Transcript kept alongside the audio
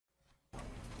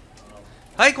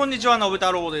はい、こんにちは、のぶた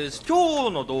ろうです。今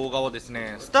日の動画はです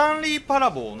ね、スタンリーパ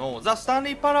ラボーの、スタン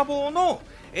リーパラボーの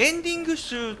エンディング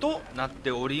集となっ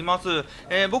ております。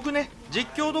僕ね、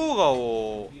実況動画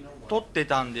を撮って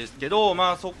たんですけど、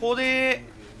そこで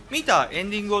見たエン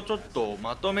ディングをちょっと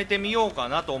まとめてみようか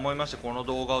なと思いまして、この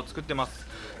動画を作ってます。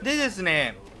でです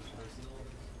ね、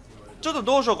ちょっと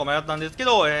どうしようか迷ったんですけ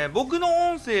ど、僕の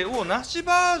音声をなし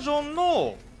バージョン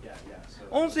の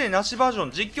音声なしバージョ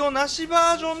ン、実況なし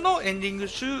バージョンのエンディング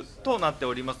集となって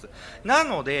おります。な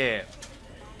ので、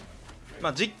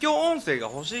実況音声が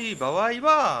欲しい場合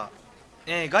は、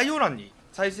概要欄に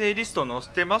再生リスト載せ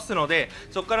てますので、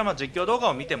そこから実況動画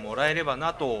を見てもらえれば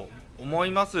なと思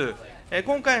います。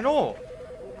今回の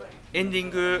エンディ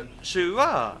ング集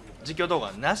は実況動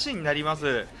画なしになりま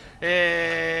す。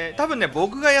多分ね、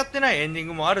僕がやってないエンディン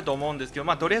グもあると思うんですけ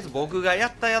ど、とりあえず僕がや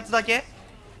ったやつだけ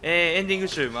エンディング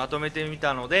集まとめてみ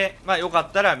たので、よか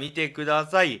ったら見てくだ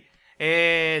さい。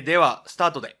では、スタ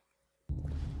ートで。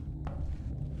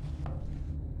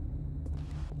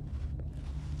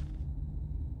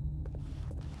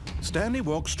Stanley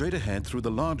walked straight ahead through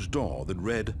the large door that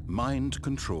read Mind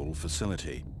Control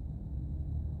Facility.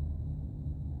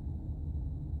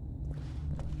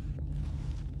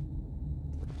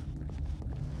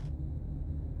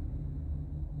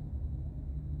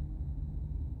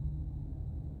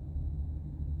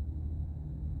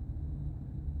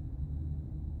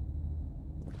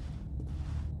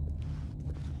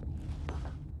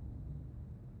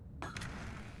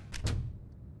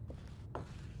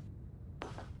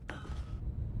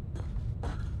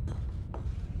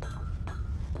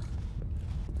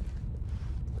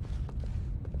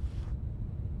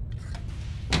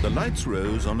 The lights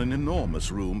rose on an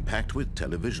enormous room packed with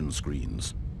television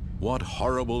screens. What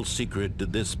horrible secret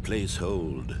did this place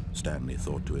hold? Stanley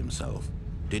thought to himself.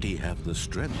 Did he have the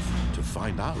strength to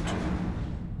find out?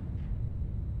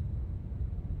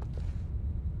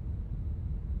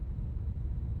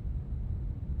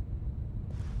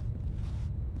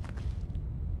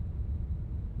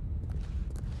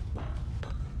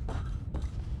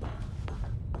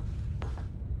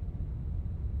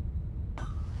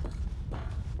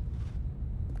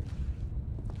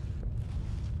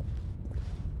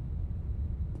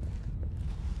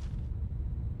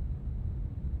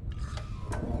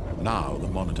 Now the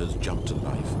monitors jumped to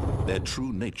life, their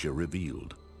true nature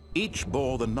revealed. Each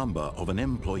bore the number of an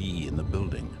employee in the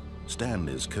building,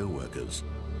 Stanley's co-workers.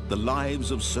 The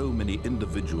lives of so many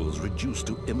individuals reduced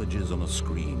to images on a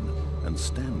screen, and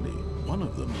Stanley, one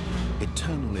of them,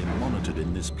 eternally monitored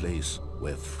in this place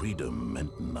where freedom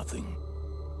meant nothing.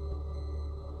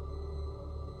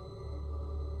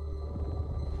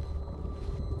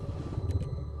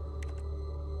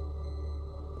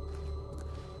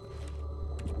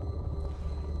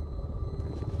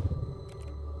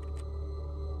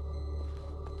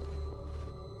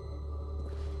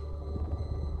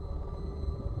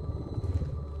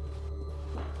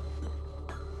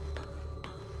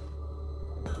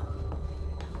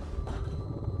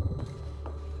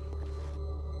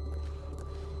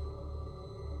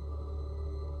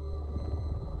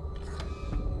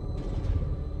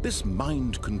 This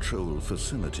mind control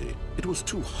facility, it was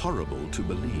too horrible to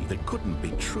believe. It couldn't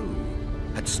be true.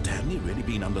 Had Stanley really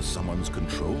been under someone's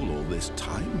control all this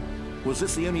time? Was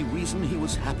this the only reason he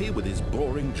was happy with his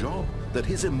boring job? That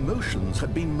his emotions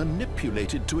had been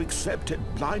manipulated to accept it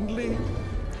blindly?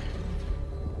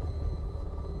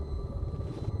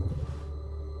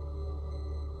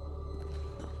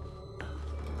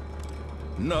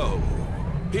 No.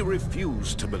 He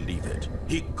refused to believe it.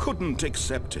 He couldn't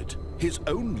accept it. His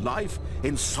own life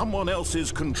in someone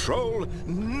else's control?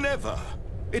 Never!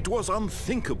 It was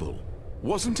unthinkable,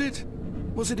 wasn't it?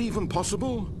 Was it even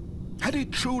possible? Had he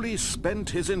truly spent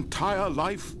his entire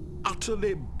life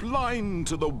utterly blind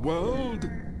to the world?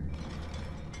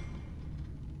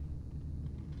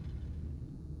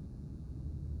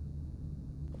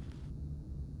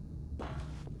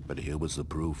 But here was the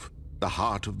proof, the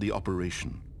heart of the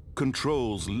operation.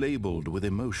 Controls labeled with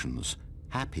emotions,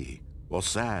 happy or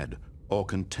sad or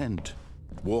content,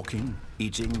 walking,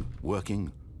 eating,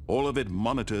 working, all of it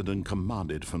monitored and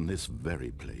commanded from this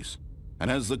very place.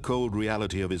 And as the cold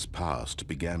reality of his past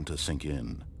began to sink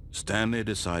in, Stanley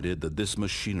decided that this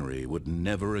machinery would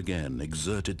never again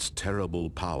exert its terrible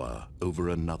power over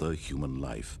another human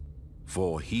life,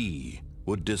 for he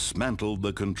would dismantle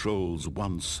the controls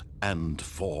once and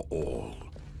for all.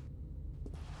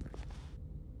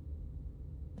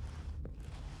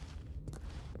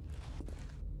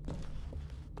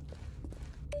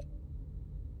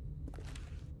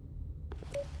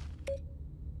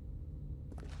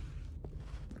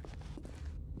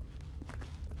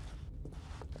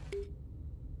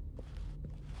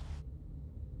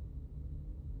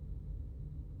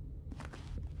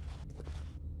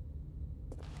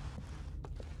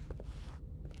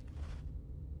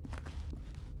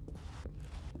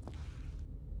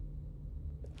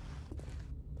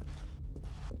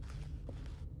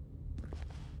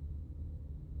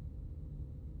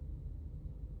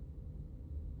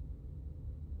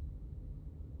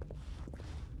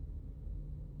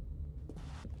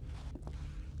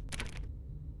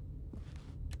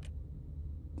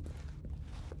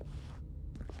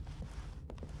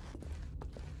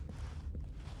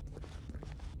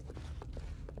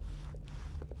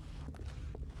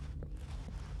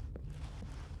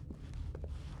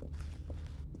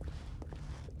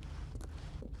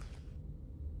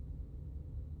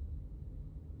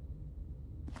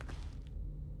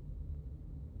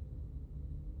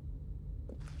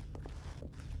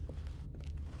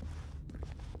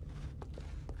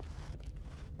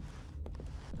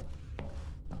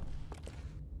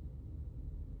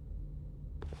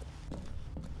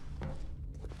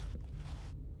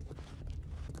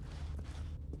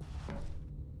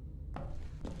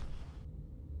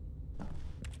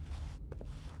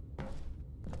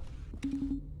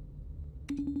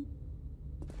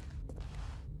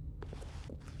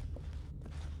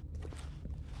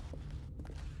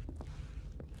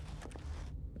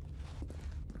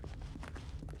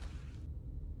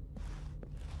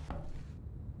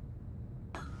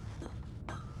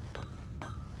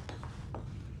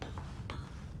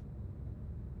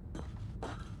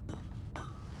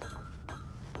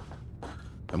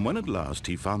 And when at last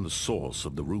he found the source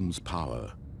of the room's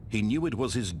power, he knew it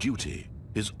was his duty,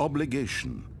 his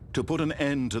obligation, to put an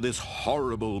end to this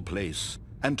horrible place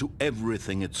and to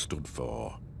everything it stood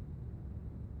for.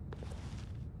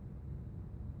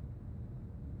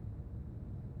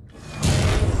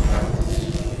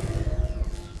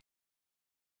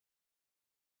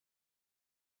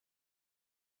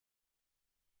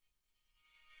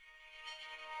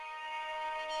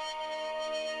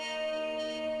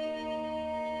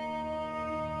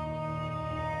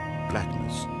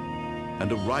 Blackness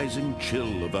and a rising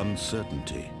chill of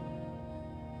uncertainty.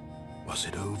 Was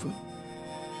it over?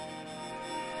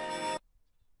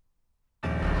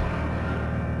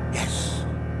 Yes!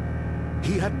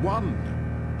 He had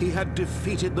won! He had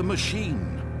defeated the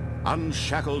machine,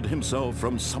 unshackled himself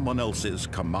from someone else's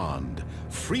command.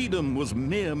 Freedom was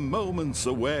mere moments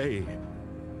away.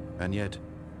 And yet,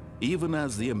 even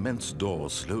as the immense door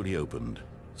slowly opened,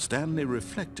 Stanley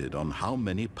reflected on how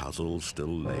many puzzles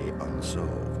still lay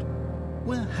unsolved.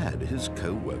 Where had his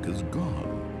co-workers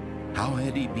gone? How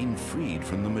had he been freed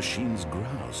from the machine's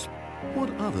grasp?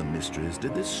 What other mysteries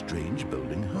did this strange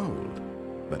building hold?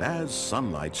 But as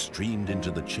sunlight streamed into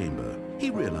the chamber,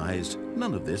 he realized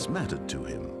none of this mattered to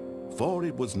him, for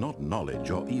it was not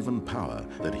knowledge or even power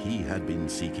that he had been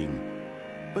seeking,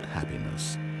 but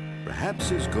happiness. Perhaps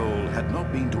his goal had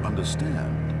not been to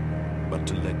understand, but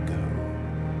to let go.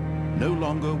 No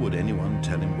longer would anyone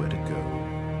tell him where to go,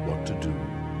 what to do,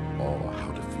 or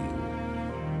how to feel.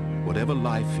 Whatever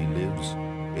life he lives,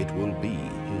 it will be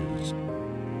his.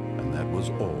 And that was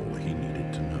all he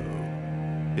needed to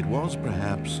know. It was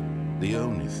perhaps the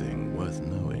only thing worth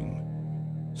knowing.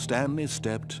 Stanley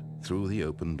stepped through the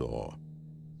open door.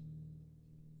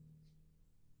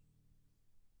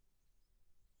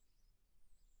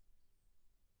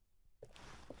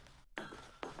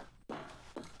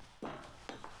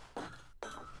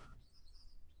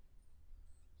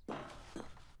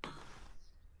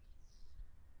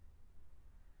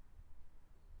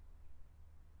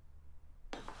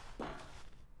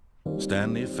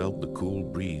 Stanley felt the cool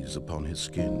breeze upon his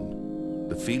skin,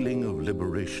 the feeling of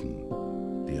liberation,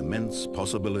 the immense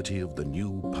possibility of the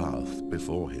new path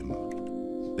before him.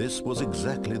 This was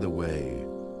exactly the way,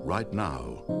 right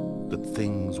now, that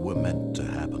things were meant to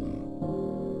happen.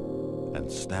 And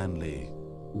Stanley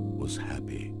was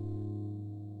happy.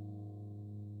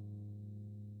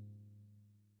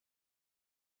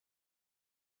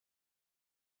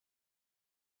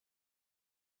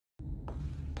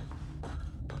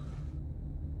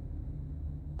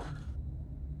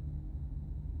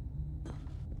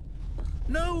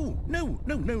 No.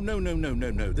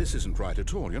 This isn't right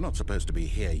at all. You're not supposed to be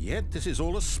here yet. This is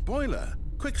all a spoiler.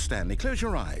 Quick, Stanley, close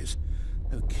your eyes.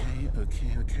 Okay.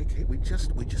 We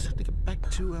just have to get back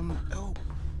to, oh,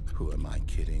 who am I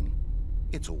kidding?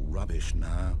 It's all rubbish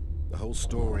now. The whole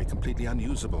story completely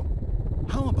unusable.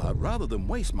 How about, rather than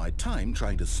waste my time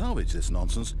trying to salvage this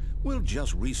nonsense, we'll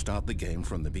just restart the game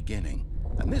from the beginning.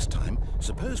 And this time,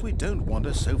 suppose we don't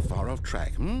wander so far off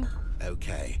track, hmm?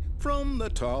 Okay, from the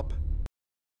top.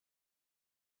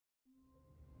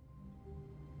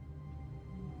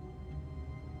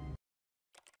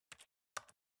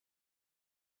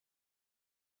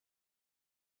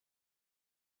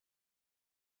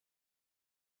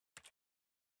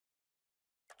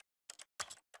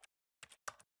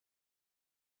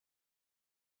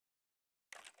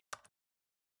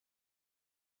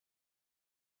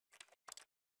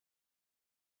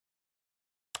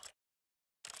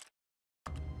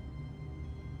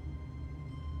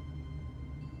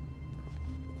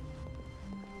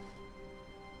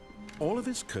 All of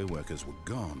his co-workers were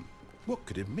gone. What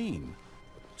could it mean?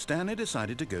 Stanley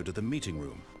decided to go to the meeting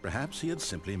room. Perhaps he had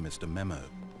simply missed a memo.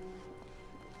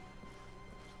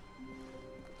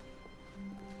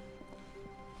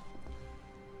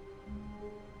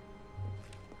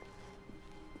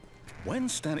 When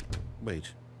Stanley...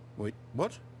 Wait,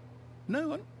 what?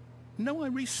 No, I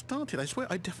restarted. I swear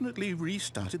I definitely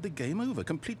restarted the game over,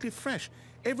 completely fresh.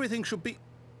 Everything should be...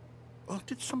 Oh,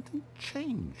 did something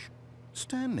change?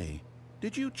 Stanley,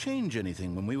 did you change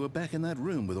anything when we were back in that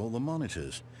room with all the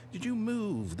monitors? Did you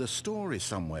move the story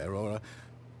somewhere or...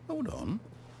 Hold on.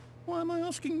 Why am I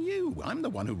asking you? I'm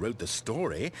the one who wrote the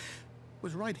story. It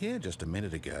was right here just a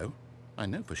minute ago. I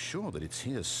know for sure that it's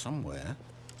here somewhere.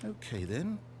 Okay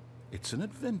then. It's an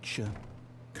adventure.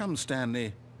 Come,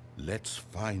 Stanley. Let's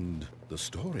find the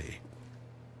story.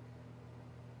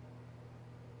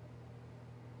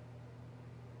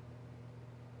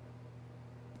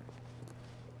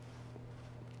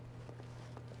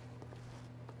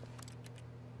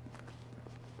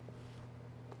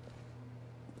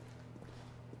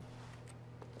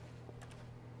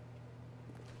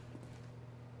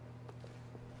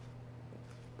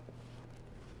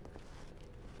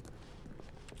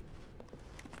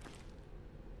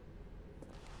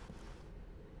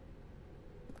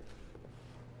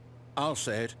 I'll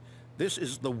say it. This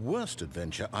is the worst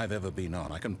adventure I've ever been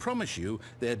on. I can promise you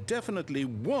there definitely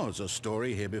was a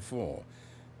story here before.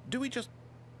 Do we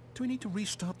need to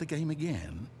restart the game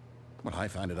again? Well, I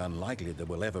find it unlikely that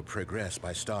we'll ever progress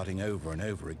by starting over and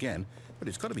over again, but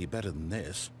it's got to be better than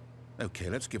this. Okay,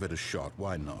 let's give it a shot.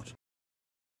 Why not?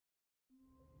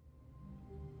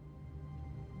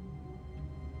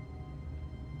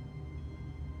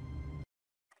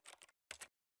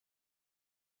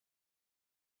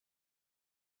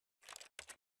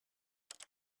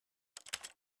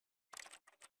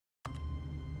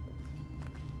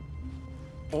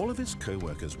 All of his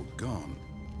co-workers were gone.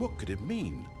 What could it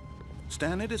mean?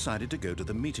 Stanley decided to go to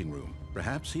the meeting room.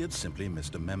 Perhaps he had simply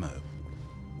missed a memo.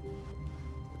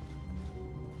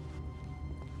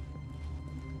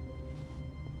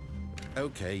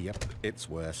 Okay, yep, it's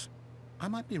worse. I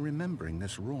might be remembering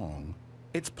this wrong.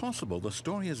 It's possible the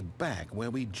story is back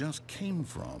where we just came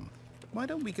from. Why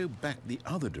don't we go back the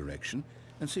other direction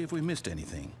and see if we missed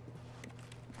anything?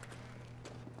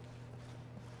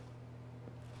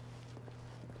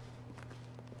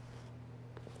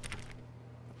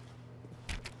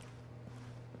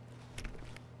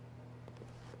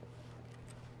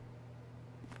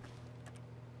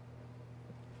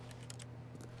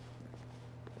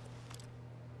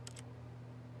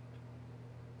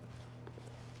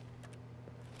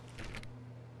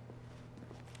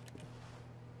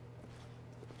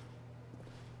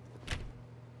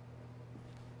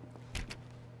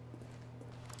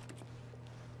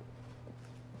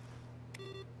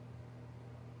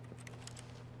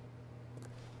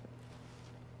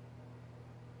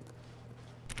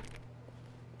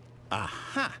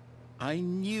 Aha! I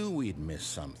knew we'd miss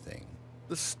something.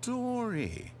 The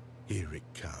story. Here it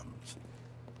comes.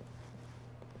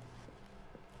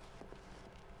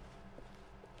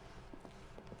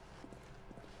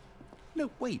 No,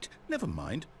 wait. Never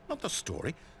mind. Not the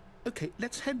story. Okay,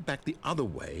 let's head back the other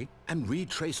way and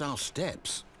retrace our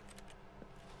steps.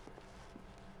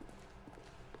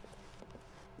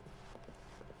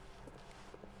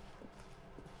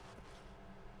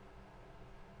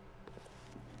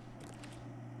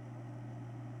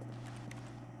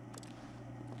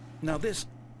 Now this...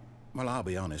 well, I'll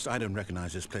be honest, I don't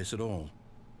recognize this place at all.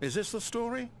 Is this the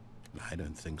story? I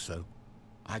don't think so.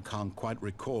 I can't quite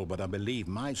recall, but I believe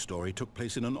my story took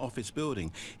place in an office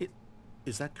building.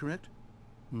 Is that correct?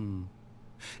 Do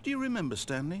you remember,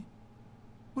 Stanley?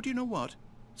 Well, do you know what?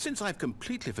 Since I've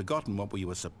completely forgotten what we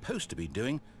were supposed to be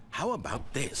doing, how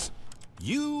about this?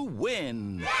 You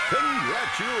win!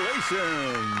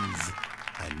 Congratulations!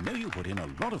 I know you put in a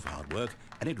lot of hard work,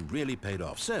 and it really paid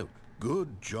off, so...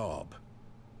 good job.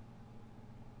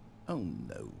 Oh,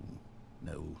 no.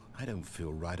 No, I don't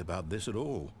feel right about this at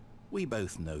all. We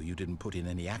both know you didn't put in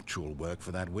any actual work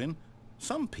for that win.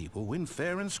 Some people win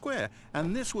fair and square,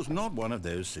 and this was not one of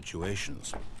those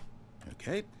situations.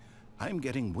 Okay, I'm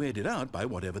getting weirded out by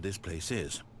whatever this place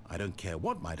is. I don't care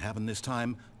what might happen this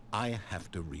time. I have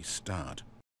to restart.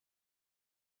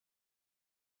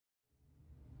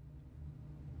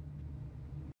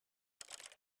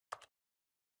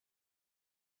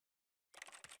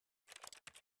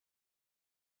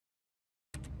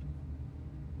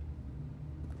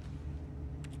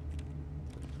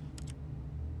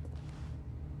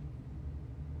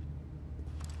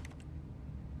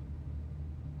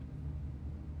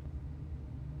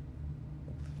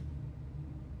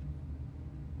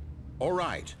 All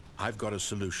right, I've got a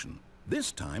solution.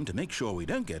 This time, to make sure we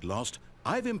don't get lost,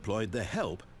 I've employed the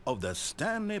help of the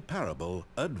Stanley Parable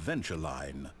Adventure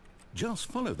Line. Just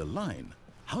follow the line.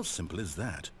 How simple is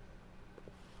that?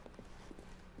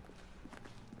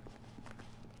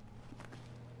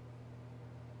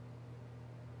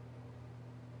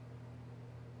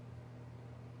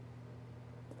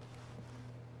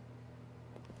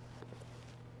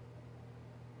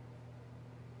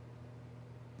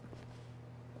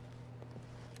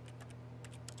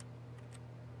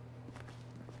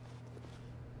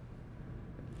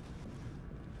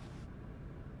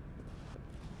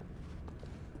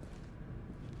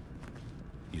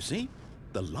 You see?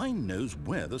 The line knows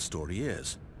where the story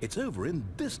is. It's over in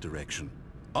this direction.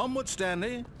 Onward,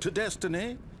 Stanley, to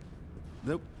destiny.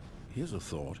 Though, here's a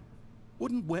thought.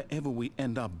 Wouldn't wherever we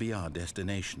end up be our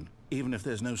destination, even if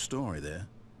there's no story there?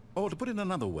 Or to put it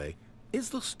another way, is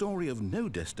the story of no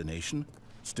destination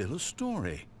still a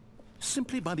story?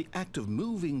 Simply by the act of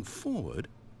moving forward,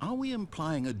 are we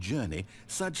implying a journey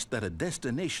such that a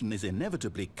destination is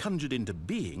inevitably conjured into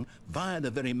being via the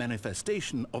very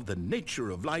manifestation of the nature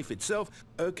of life itself?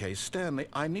 Okay, Stanley,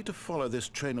 I need to follow this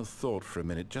train of thought for a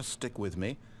minute. Just stick with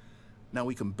me. Now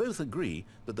we can both agree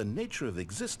that the nature of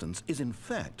existence is in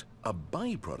fact a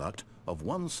byproduct of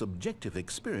one's subjective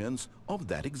experience of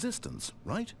that existence,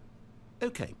 right?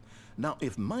 Okay, now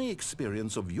if my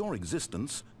experience of your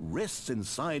existence rests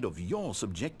inside of your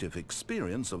subjective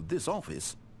experience of this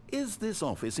office, is this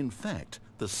office in fact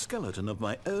the skeleton of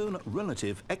my own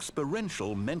relative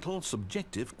experiential mental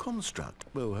subjective construct?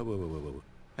 Whoa.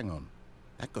 Hang on.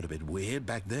 That got a bit weird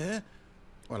back there.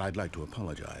 Well, I'd like to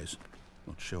apologize.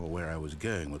 Not sure where I was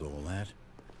going with all that.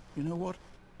 You know what?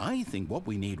 I think what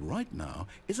we need right now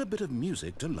is a bit of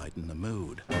music to lighten the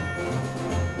mood.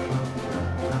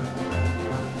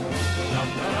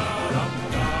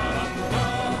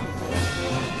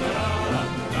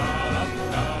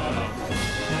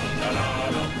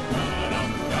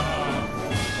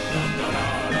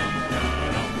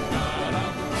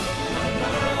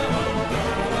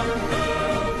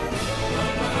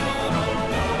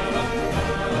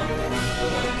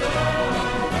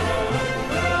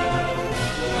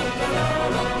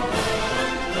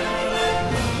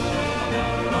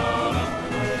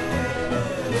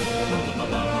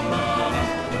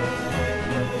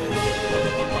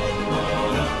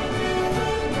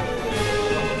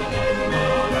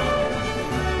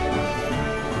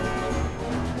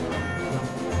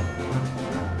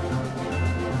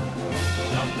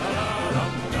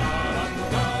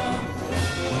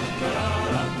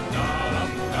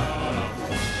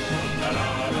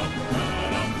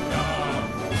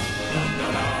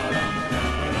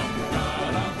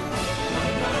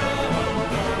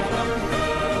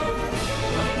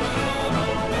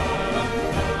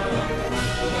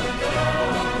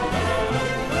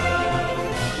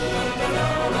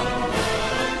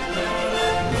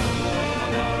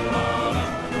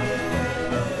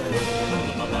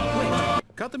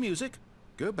 Cut the music,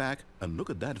 go back and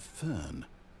look at that fern.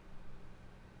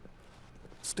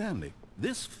 Stanley,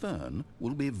 this fern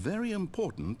will be very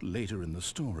important later in the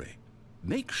story.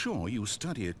 Make sure you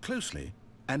study it closely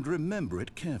and remember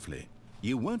it carefully.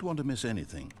 You won't want to miss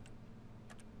anything.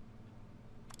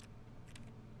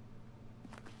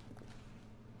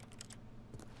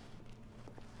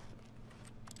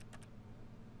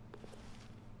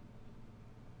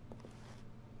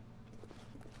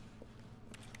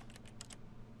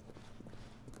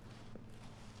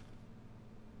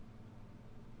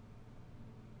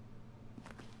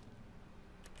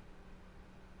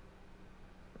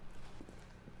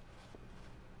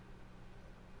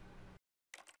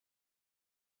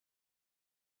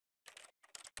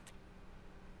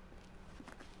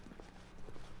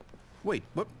 Wait,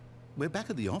 what? We're back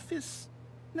at the office?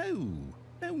 No.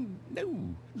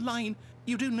 Line,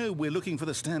 you do know we're looking for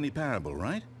the Stanley Parable,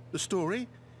 right? The story?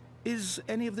 Is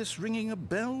any of this ringing a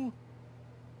bell?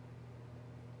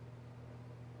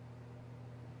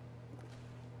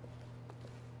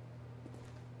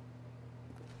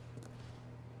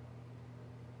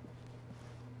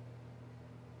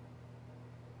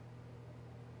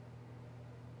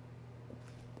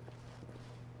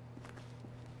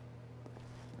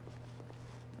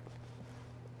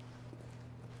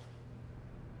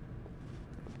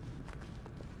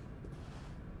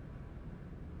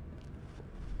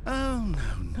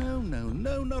 Oh,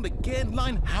 no, not again.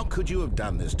 Line, how could you have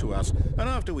done this to us? And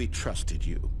after we trusted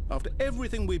you, after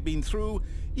everything we've been through,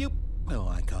 you... Oh,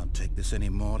 I can't take this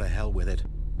anymore. To hell with it.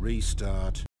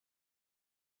 Restart.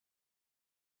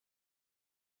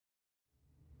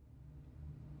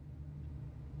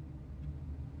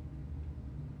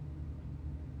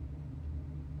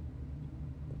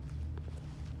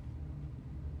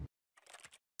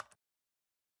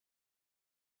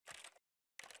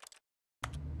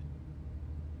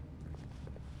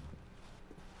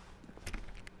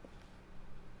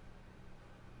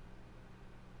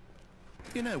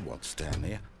 You know what,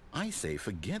 Stanley? I say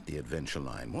forget the adventure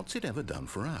line. What's it ever done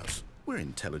for us? We're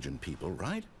intelligent people,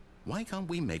 right? Why can't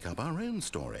we make up our own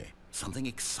story? Something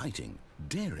exciting,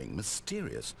 daring,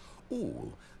 mysterious.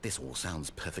 Ooh, this all sounds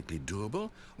perfectly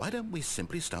doable. Why don't we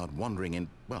simply start wandering in,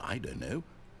 well, I don't know.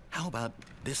 How about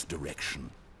this direction?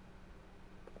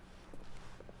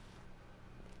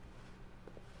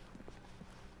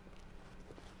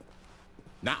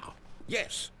 Now,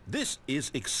 yes, this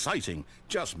is exciting.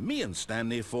 Just me and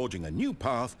Stanley forging a new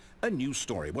path, a new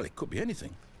story. Well, it could be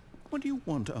anything. What do you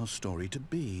want our story to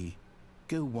be?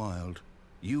 Go wild.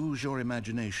 Use your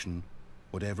imagination.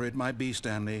 Whatever it might be,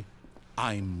 Stanley,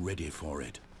 I'm ready for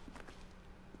it.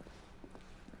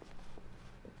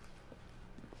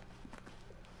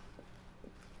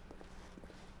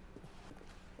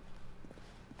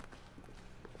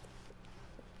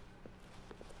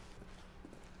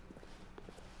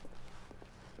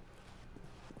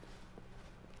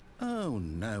 Oh, Oh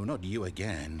no, not you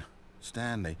again.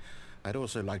 Stanley, I'd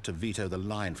also like to veto the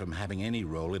line from having any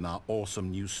role in our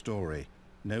awesome new story.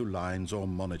 No lines or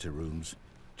monitor rooms.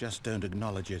 Just don't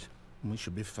acknowledge it, and we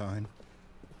should be fine.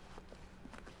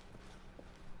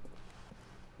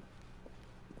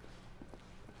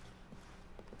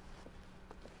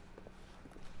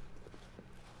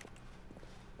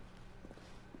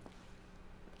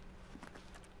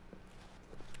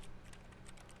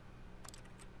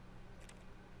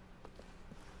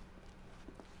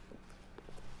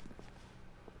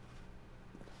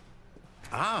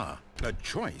 Ah, a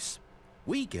choice.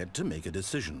 We get to make a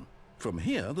decision. From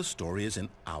here, the story is in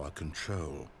our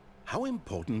control. How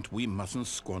important we mustn't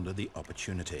squander the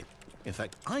opportunity. In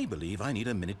fact, I believe I need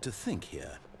a minute to think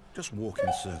here. Just walk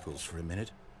in circles for a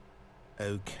minute.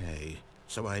 Okay,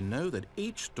 so I know that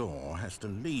each door has to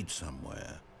lead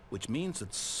somewhere, which means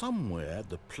that somewhere at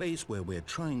the place where we're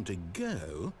trying to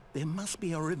go, there must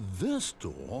be a reverse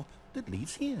door that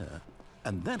leads here.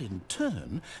 And that in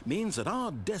turn means that our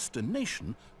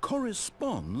destination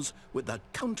corresponds with the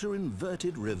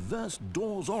counter-inverted reverse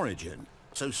door's origin.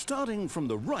 So starting from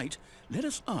the right, let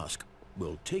us ask,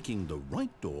 will taking the right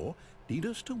door lead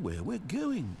us to where we're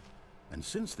going? And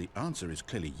since the answer is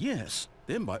clearly yes,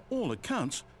 then by all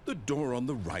accounts, the door on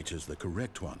the right is the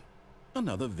correct one.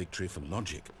 Another victory for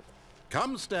logic.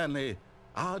 Come, Stanley,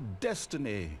 our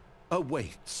destiny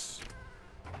awaits.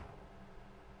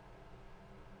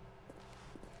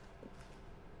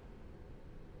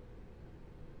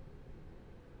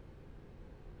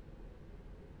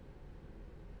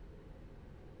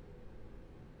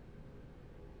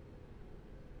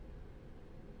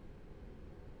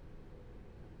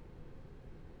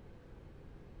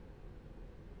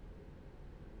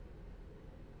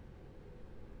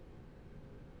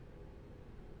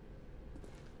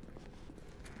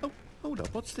 Hold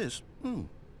up, what's this?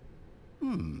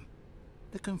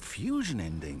 The confusion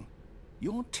ending.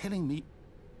 You're telling me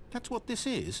that's what this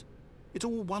is? It's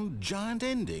all one giant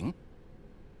ending?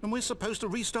 And we're supposed to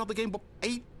restart the game, what,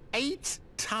 eight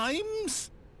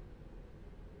times?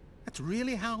 That's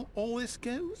really how all this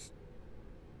goes?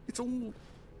 It's all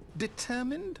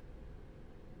determined?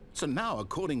 So now,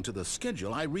 according to the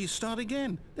schedule, I restart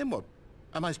again. Then what?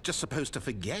 Am I just supposed to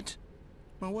forget?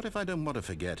 Well, what if I don't want to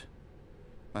forget?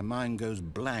 My mind goes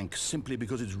blank simply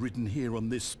because it's written here on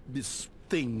this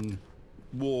thing,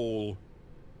 wall.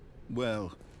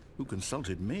 Well, who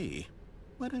consulted me?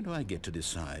 Why don't I get to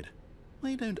decide?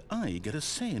 Why don't I get a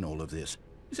say in all of this?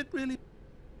 Is it really?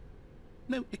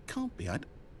 No, it can't be.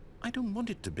 I don't want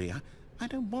it to be. I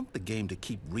don't want the game to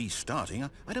keep restarting.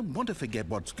 I don't want to forget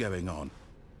what's going on.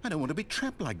 I don't want to be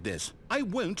trapped like this. I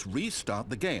won't restart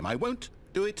the game. I won't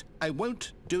do it. I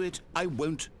won't do it. I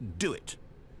won't do it.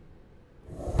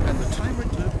 And the timer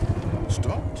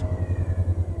stopped?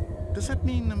 Does that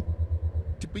mean,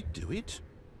 did we do it?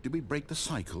 Did we break the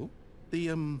cycle? The,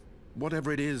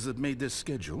 whatever it is that made this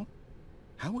schedule?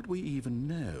 How would we even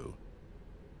know?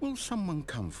 Will someone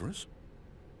come for us?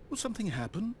 Will something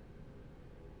happen?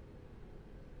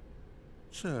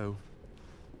 So,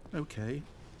 okay.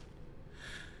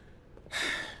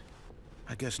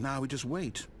 I guess now we just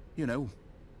wait, you know.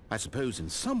 I suppose in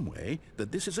some way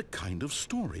that this is a kind of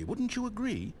story, wouldn't you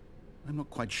agree? I'm not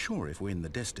quite sure if we're in the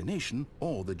destination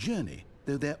or the journey,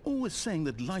 though they're always saying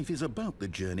that life is about the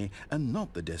journey and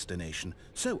not the destination,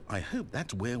 so I hope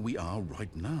that's where we are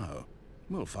right now.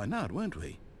 We'll find out, won't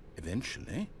we?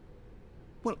 Eventually.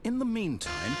 Well, in the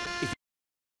meantime, if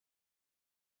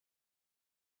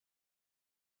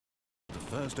the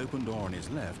first open door on his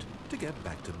left to get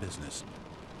back to business.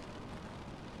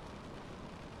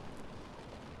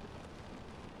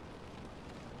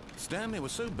 Stanley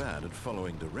was so bad at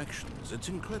following directions, it's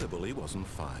incredible he wasn't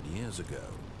fired years ago.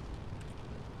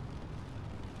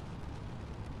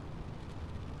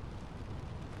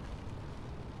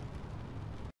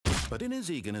 But in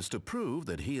his eagerness to prove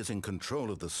that he is in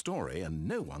control of the story and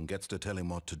no one gets to tell him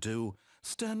what to do,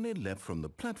 Stanley leapt from the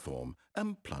platform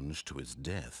and plunged to his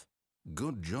death.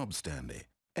 Good job, Stanley.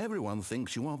 Everyone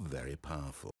thinks you are very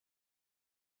powerful.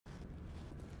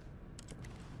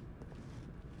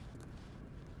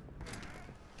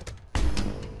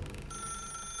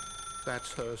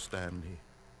 That's her, Stanley.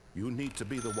 You need to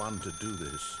be the one to do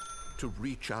this, to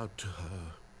reach out to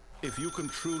her. If you can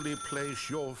truly place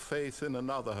your faith in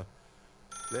another,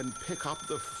 then pick up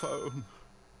the phone.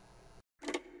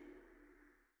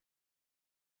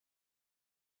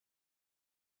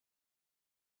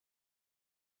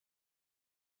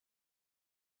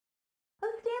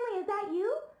 Oh, Stanley, is that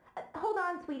you? Hold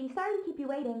on, sweetie. Sorry to keep you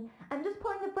waiting. I'm just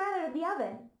pulling the bread out of the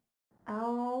oven.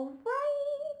 All right.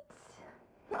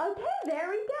 Okay, there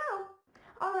we go.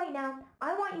 All right now,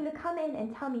 I want you to come in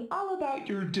and tell me all about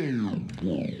Your damn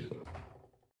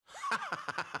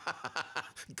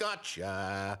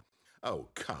Gotcha! Oh,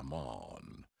 come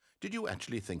on. Did you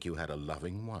actually think you had a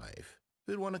loving wife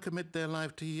who'd want to commit their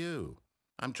life to you?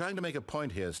 I'm trying to make a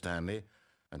point here, Stanley.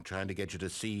 I'm trying to get you to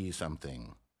see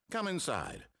something. Come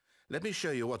inside. Let me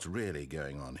show you what's really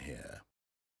going on here.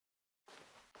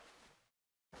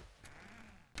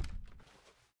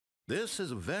 This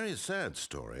is a very sad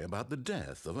story about the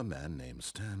death of a man named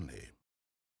Stanley.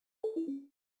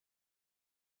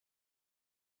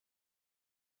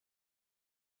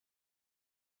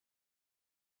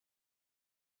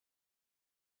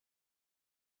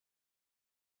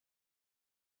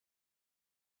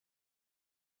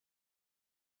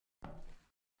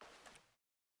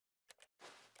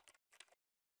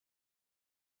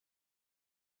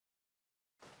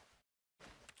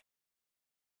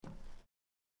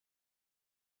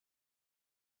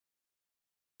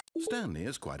 Stanley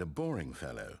is quite a boring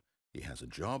fellow. He has a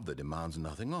job that demands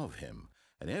nothing of him,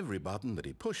 and every button that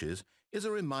he pushes is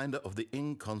a reminder of the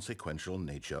inconsequential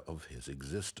nature of his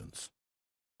existence.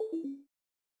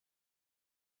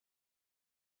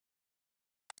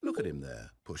 Look at him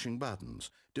there, pushing buttons,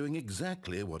 doing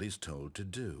exactly what he's told to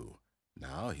do.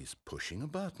 Now he's pushing a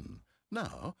button.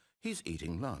 Now he's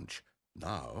eating lunch.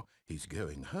 Now he's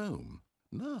going home.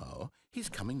 Now he's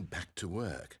coming back to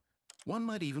work. One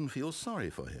might even feel sorry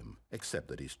for him, except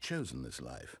that he's chosen this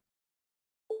life.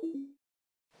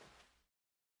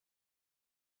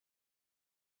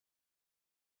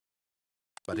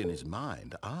 But in his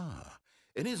mind,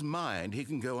 he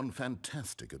can go on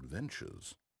fantastic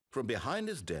adventures. From behind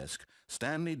his desk,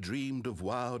 Stanley dreamed of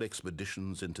wild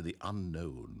expeditions into the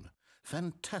unknown,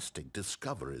 fantastic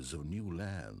discoveries of new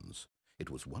lands.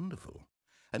 It was wonderful.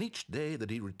 And each day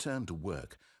that he returned to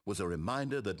work was a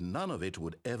reminder that none of it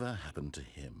would ever happen to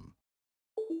him.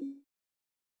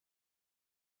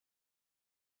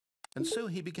 And so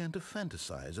he began to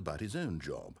fantasize about his own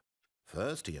job.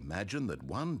 First, he imagined that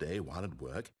one day while at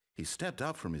work, he stepped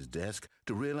up from his desk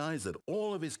to realize that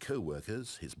all of his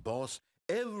co-workers, his boss,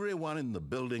 everyone in the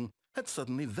building had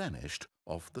suddenly vanished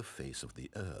off the face of the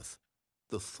earth.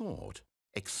 The thought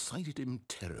excited him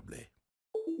terribly.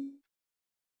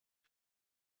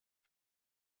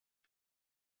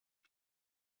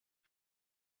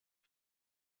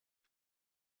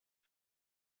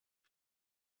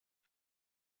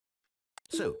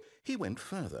 So he went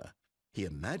further. He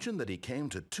imagined that he came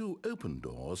to 2 open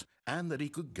doors and that he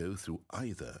could go through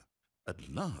either. At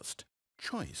last,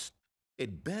 choice.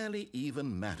 It barely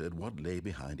even mattered what lay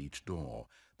behind each door.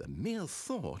 The mere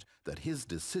thought that his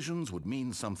decisions would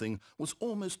mean something was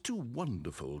almost too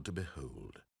wonderful to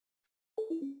behold.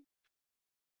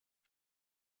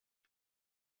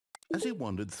 As he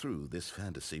wandered through this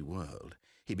fantasy world,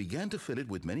 he began to fill it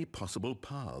with many possible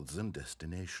paths and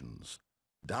destinations.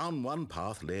 Down one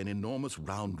path lay an enormous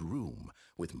round room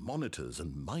with monitors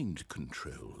and mind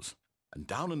controls. And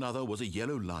down another was a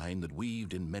yellow line that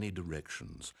weaved in many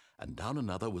directions. And down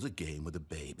another was a game with a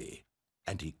baby.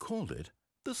 And he called it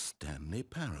the Stanley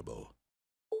Parable.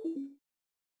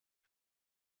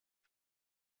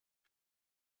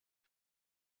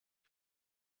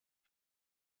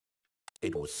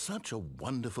 It was such a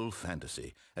wonderful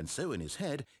fantasy, and so in his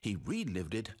head he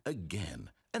relived it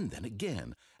again, and then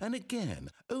again, and again,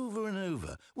 over and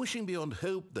over, wishing beyond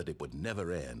hope that it would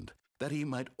never end, that he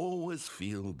might always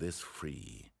feel this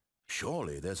free.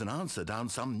 Surely there's an answer down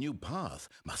some new path,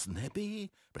 mustn't there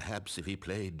be? Perhaps if he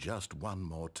played just one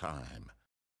more time.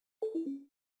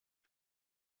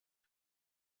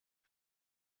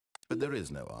 But there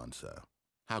is no answer.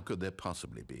 How could there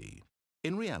possibly be?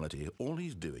 In reality, all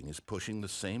he's doing is pushing the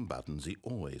same buttons he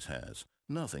always has.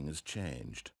 Nothing has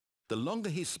changed. The longer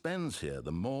he spends here,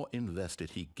 the more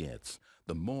invested he gets,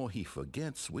 the more he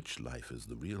forgets which life is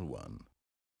the real one.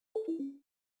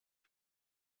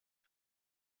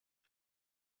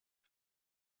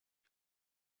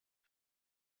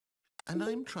 And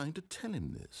I'm trying to tell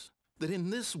him this, that in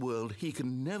this world he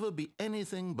can never be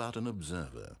anything but an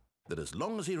observer, that as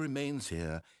long as he remains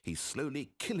here, he's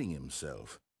slowly killing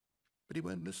himself. But he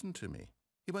won't listen to me.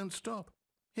 He won't stop.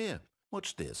 Here,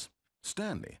 watch this.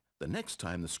 Stanley, the next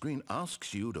time the screen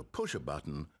asks you to push a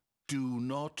button, do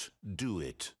not do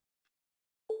it.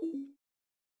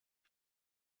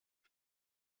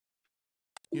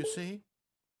 You see?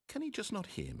 Can he just not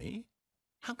hear me?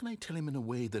 How can I tell him in a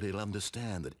way that he'll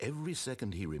understand that every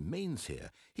second he remains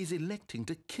here, he's electing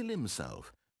to kill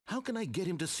himself? How can I get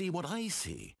him to see what I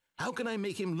see? How can I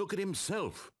make him look at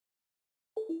himself?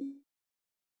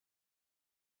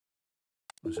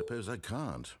 I suppose I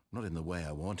can't, not in the way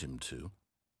I want him to.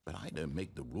 But I don't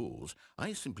make the rules.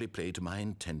 I simply play to my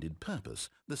intended purpose,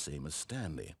 the same as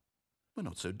Stanley. We're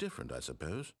not so different, I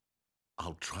suppose.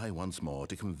 I'll try once more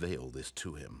to convey all this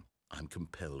to him. I'm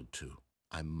compelled to.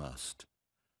 I must.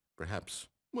 Perhaps,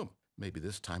 well, maybe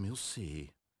this time he'll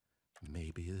see.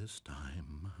 Maybe this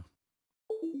time.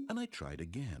 And I tried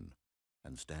again,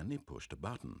 and Stanley pushed a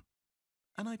button.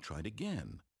 And I tried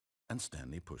again, and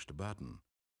Stanley pushed a button.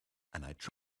 And I tried.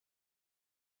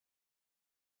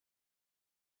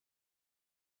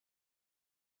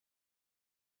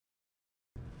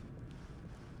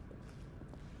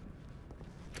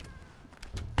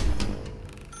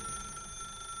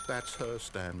 That's her,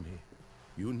 Stanley.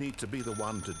 You need to be the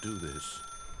one to do this,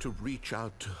 to reach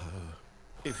out to her.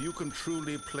 If you can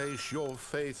truly place your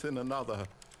faith in another,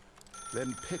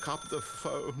 then pick up the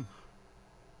phone.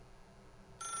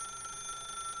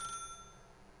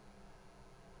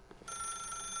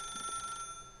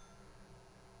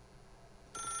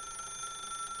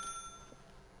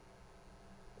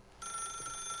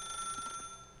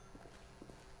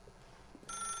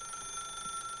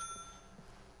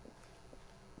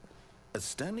 As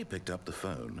Stanley picked up the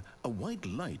phone, a white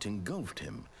light engulfed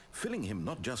him, filling him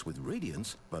not just with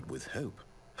radiance, but with hope.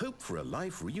 Hope for a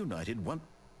life reunited one...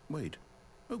 Wait.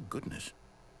 Oh, goodness.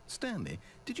 Stanley,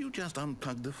 did you just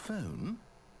unplug the phone?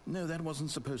 No, that wasn't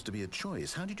supposed to be a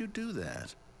choice. How did you do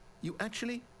that? You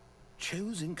actually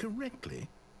chose incorrectly?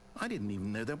 I didn't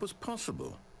even know that was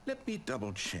possible. Let me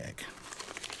double-check.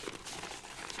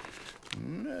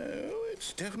 No,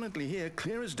 it's definitely here,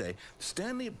 clear as day.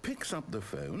 Stanley picks up the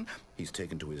phone. He's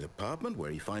taken to his apartment where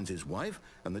he finds his wife,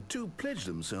 and the two pledge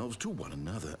themselves to one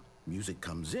another. Music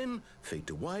comes in, fade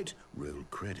to white, roll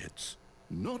credits.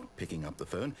 Not picking up the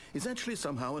phone is actually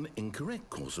somehow an incorrect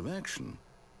course of action.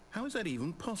 How is that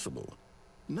even possible?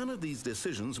 None of these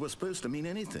decisions were supposed to mean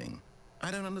anything.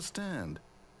 I don't understand.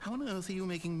 How on earth are you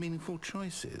making meaningful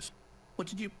choices? What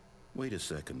did you... Wait a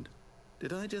second.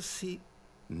 Did I just see...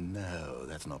 No,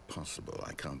 that's not possible.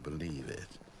 I can't believe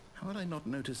it. How had I not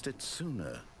noticed it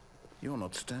sooner? You're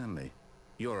not Stanley.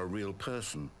 You're a real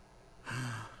person.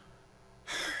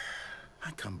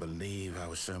 I can't believe I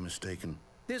was so mistaken.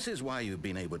 This is why you've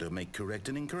been able to make correct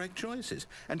and incorrect choices.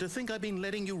 And to think I've been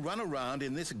letting you run around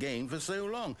in this game for so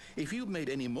long. If you'd made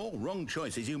any more wrong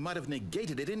choices, you might have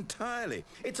negated it entirely.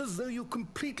 It's as though you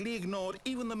completely ignored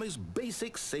even the most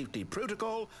basic safety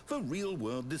protocol for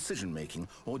real-world decision-making.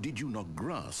 Or did you not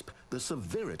grasp the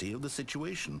severity of the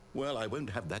situation? Well, I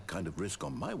won't have that kind of risk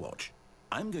on my watch.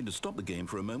 I'm going to stop the game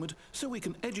for a moment so we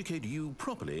can educate you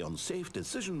properly on safe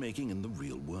decision-making in the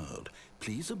real world.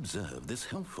 Please observe this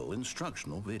helpful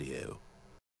instructional video.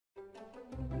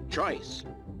 Choice.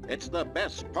 It's the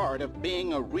best part of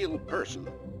being a real person,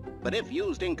 but if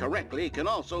used incorrectly can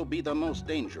also be the most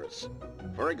dangerous.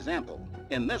 For example,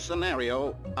 in this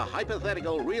scenario, a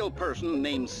hypothetical real person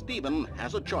named Stephen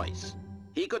has a choice.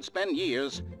 He could spend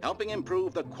years helping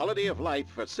improve the quality of life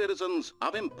for citizens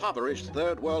of impoverished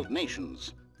third world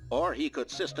nations. Or he could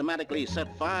systematically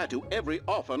set fire to every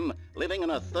orphan living in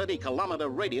a 30-kilometer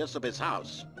radius of his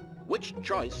house. Which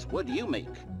choice would you make?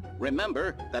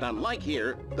 Remember that unlike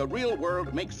here, the real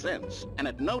world makes sense, and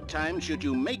at no time should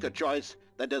you make a choice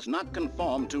that does not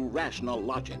conform to rational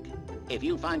logic. If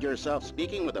you find yourself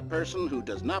speaking with a person who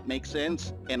does not make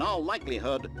sense, in all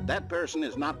likelihood, that person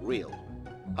is not real.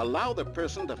 Allow the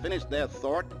person to finish their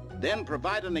thought, then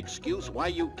provide an excuse why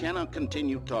you cannot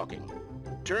continue talking.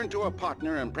 Turn to a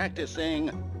partner and practice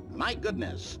saying, "My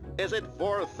goodness, is it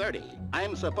 4:30?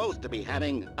 I'm supposed to be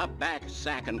having a back,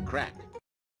 sack, and crack."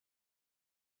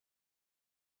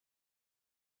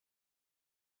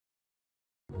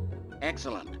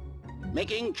 Excellent.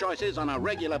 Making choices on a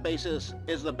regular basis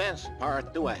is the best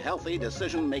part to a healthy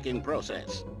decision-making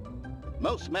process.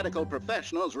 Most medical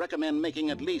professionals recommend making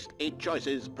at least 8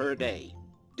 choices per day.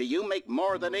 Do you make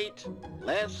more than 8?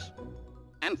 Less?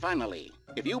 And finally,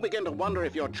 if you begin to wonder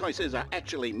if your choices are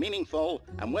actually meaningful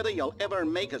and whether you'll ever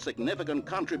make a significant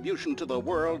contribution to the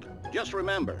world, just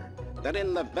remember that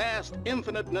in the vast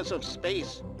infiniteness of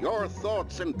space, your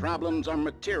thoughts and problems are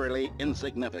materially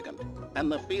insignificant,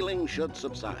 and the feeling should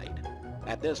subside.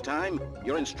 At this time,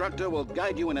 your instructor will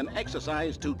guide you in an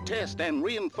exercise to test and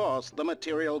reinforce the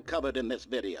material covered in this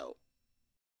video.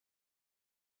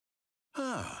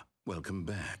 Ah, welcome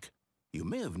back. You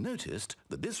may have noticed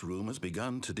that this room has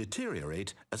begun to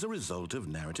deteriorate as a result of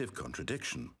narrative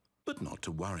contradiction. But not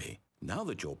to worry. Now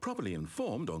that you're properly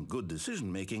informed on good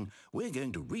decision-making, we're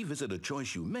going to revisit a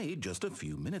choice you made just a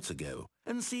few minutes ago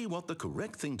and see what the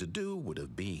correct thing to do would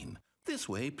have been. This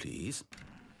way, please.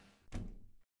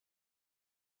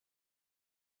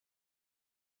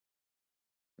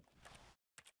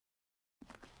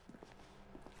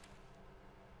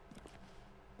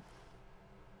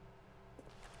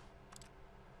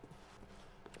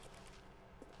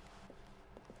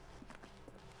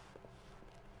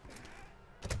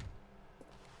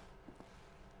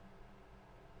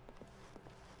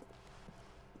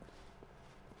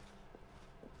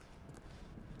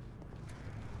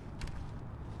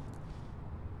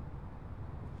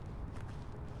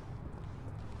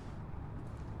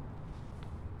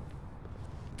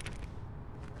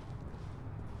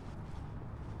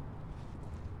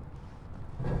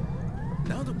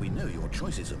 We know your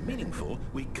choices are meaningful.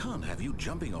 We can't have you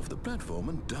jumping off the platform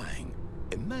and dying.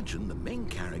 Imagine the main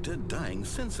character dying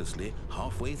senselessly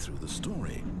halfway through the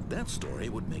story. That story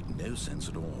would make no sense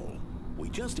at all. We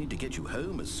just need to get you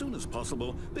home as soon as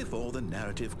possible before the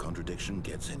narrative contradiction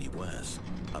gets any worse.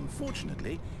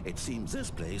 Unfortunately, it seems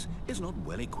this place is not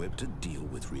well equipped to deal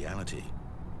with reality.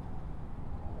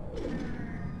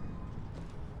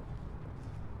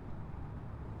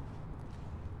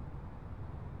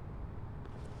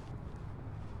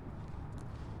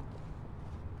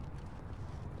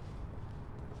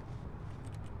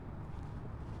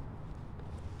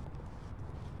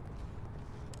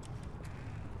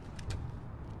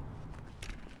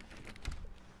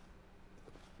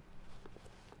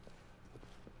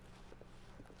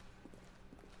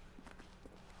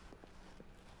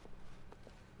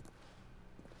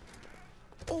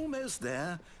 Almost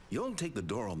there. You'll take the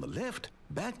door on the left,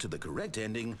 back to the correct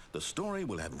ending, the story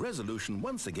will have resolution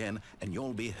once again, and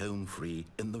you'll be home free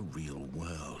in the real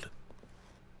world.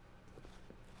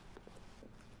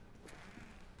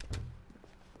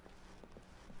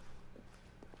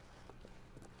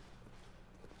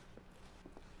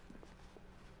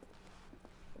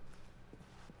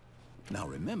 Now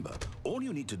remember, all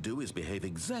you need to do is behave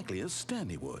exactly as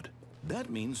Stanley would.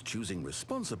 That means choosing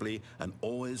responsibly and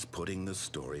always putting the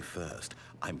story first.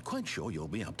 I'm quite sure you'll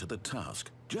be up to the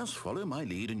task. Just follow my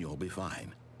lead and you'll be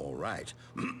fine. All right.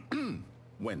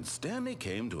 When Stanley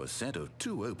came to a set of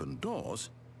 2 open doors,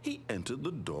 he entered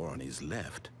the door on his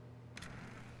left.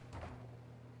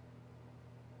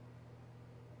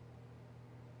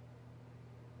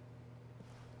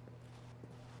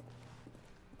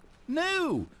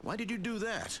 No! Why did you do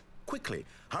that? Quickly,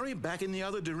 hurry back in the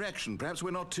other direction. Perhaps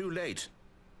we're not too late.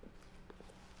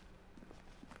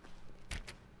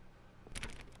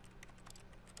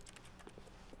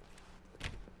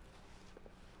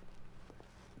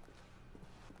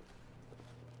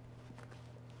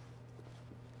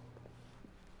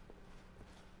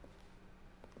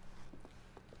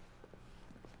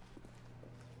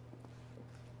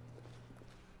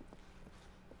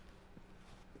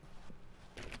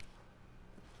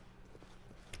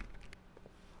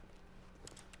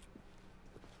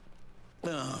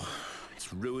 Oh,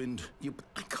 it's ruined.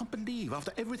 I can't believe,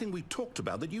 after everything we talked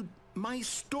about, that my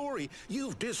story,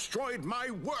 you've destroyed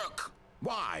my work.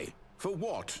 Why? For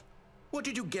what? What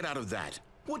did you get out of that?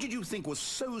 What did you think was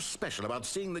so special about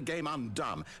seeing the game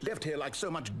undone, left here like so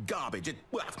much garbage?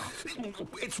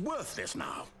 It's worthless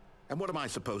now. And what am I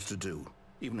supposed to do?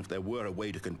 Even if there were a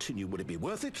way to continue, would it be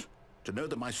worth it? To know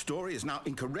that my story is now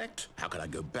incorrect? How can I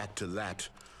go back to that?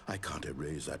 I can't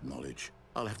erase that knowledge.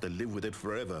 I'll have to live with it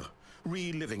forever.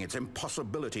 Reliving its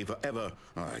impossibility forever.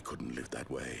 I couldn't live that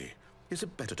way. Is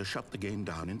it better to shut the game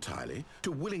down entirely?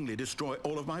 To willingly destroy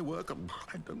all of my work?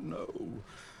 I don't know.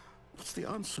 What's the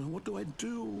answer? What do I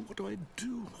do? What do I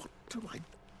do? What do I...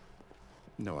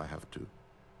 No, I have to.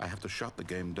 I have to shut the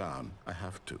game down. I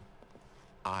have to.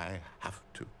 I have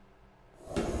to.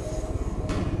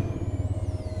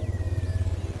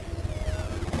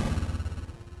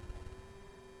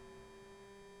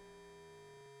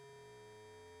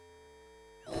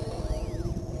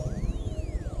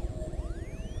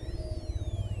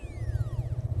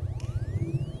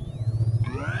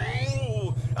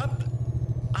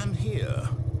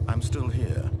 I'm still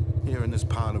here in this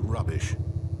pile of rubbish,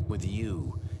 with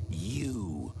you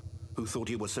who thought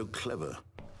you were so clever.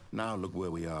 Now look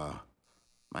where we are.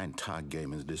 My entire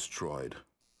game is destroyed.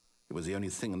 It was the only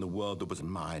thing in the world that was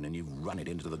mine, and you've run it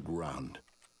into the ground.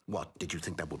 What, did you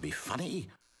think that would be funny?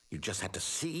 You just had to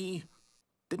see?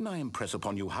 Didn't I impress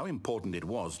upon you how important it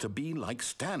was to be like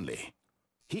Stanley?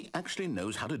 He actually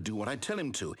knows how to do what I tell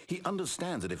him to. He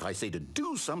understands that if I say to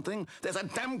do something, there's a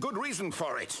damn good reason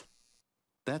for it.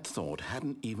 That thought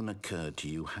hadn't even occurred to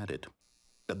you, had it?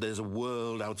 That there's a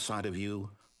world outside of you?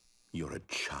 You're a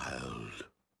child.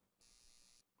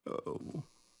 Oh,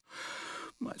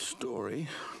 my story.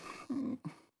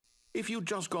 If you'd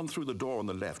just gone through the door on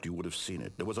the left, you would have seen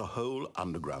it. There was a whole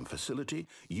underground facility.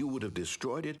 You would have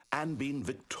destroyed it and been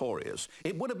victorious.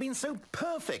 It would have been so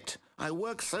perfect. I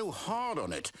worked so hard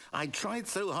on it. I tried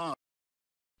so hard.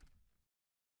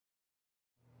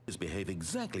 Behave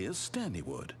exactly as Stanley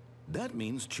would. That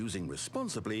means choosing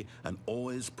responsibly and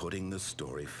always putting the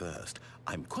story first.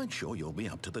 I'm quite sure you'll be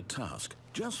up to the task.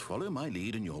 Just follow my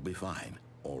lead and you'll be fine.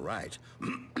 All right.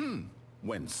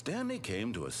 When Stanley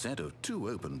came to a set of 2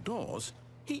 open doors,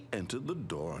 he entered the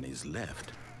door on his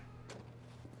left.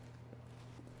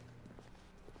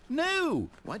 No!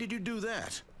 Why did you do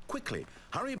that? Quickly,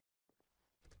 hurry.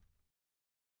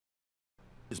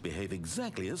 Behave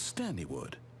exactly as Stanley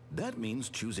would. That means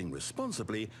choosing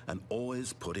responsibly and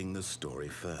always putting the story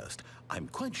first. I'm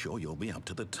quite sure you'll be up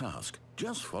to the task.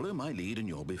 Just follow my lead and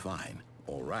you'll be fine.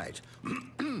 All right.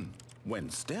 When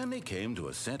Stanley came to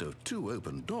a set of 2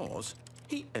 open doors,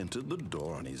 he entered the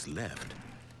door on his left.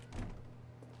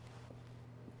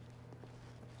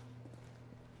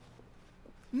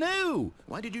 No!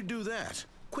 Why did you do that?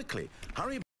 Quickly,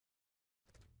 hurry.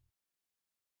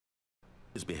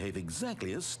 Behave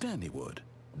exactly as Stanley would.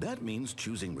 That means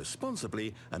choosing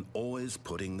responsibly and always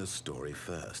putting the story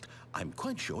first. I'm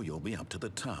quite sure you'll be up to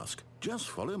the task. Just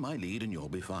follow my lead and you'll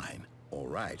be fine. All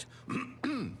right.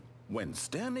 When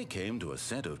Stanley came to a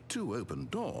set of 2 open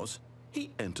doors,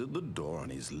 he entered the door on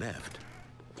his left.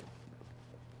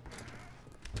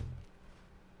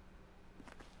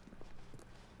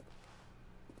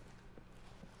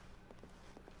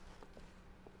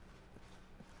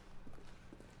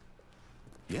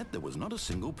 Yet there was not a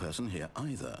single person here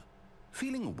either.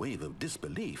 Feeling a wave of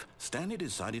disbelief, Stanley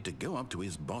decided to go up to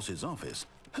his boss's office,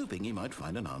 hoping he might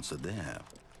find an answer there.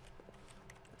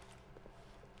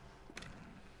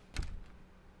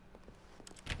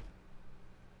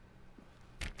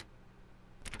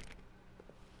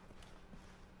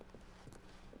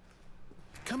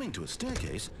 Coming to a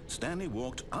staircase, Stanley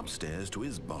walked upstairs to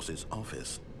his boss's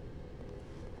office.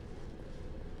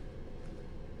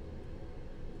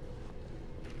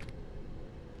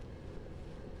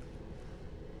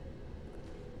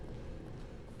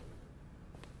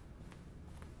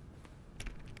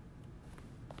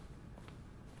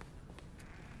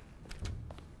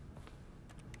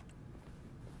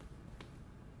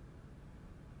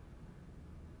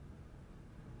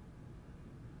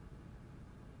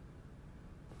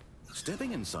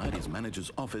 Stepping inside his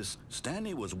manager's office,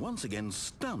 Stanley was once again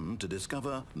stunned to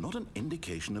discover not an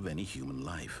indication of any human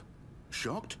life.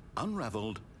 Shocked,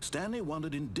 unraveled, Stanley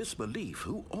wondered in disbelief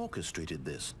who orchestrated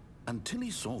this, until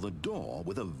he saw the door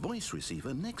with a voice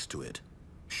receiver next to it.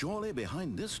 Surely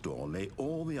behind this door lay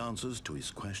all the answers to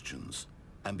his questions.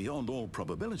 And beyond all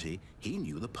probability, he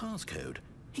knew the passcode.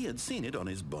 He had seen it on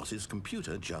his boss's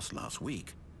computer just last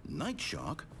week.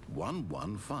 Nightshark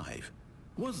 115.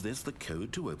 Was this the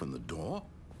code to open the door?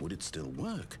 Would it still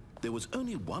work? There was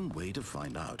only one way to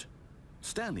find out.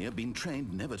 Stanley had been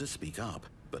trained never to speak up,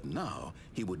 but now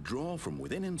he would draw from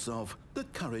within himself the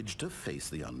courage to face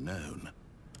the unknown.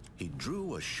 He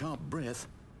drew a sharp breath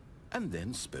and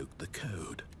then spoke the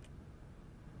code.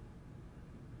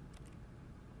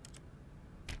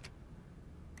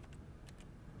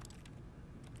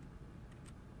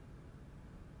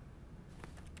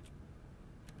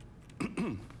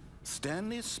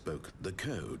 Stanley spoke the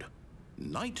code.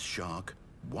 Nightshark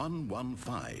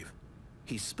 115.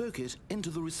 He spoke it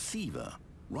into the receiver,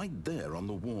 right there on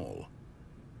the wall.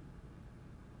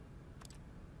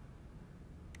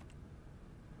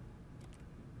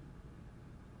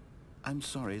 I'm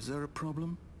sorry, is there a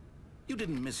problem? You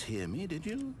didn't mishear me, did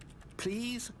you?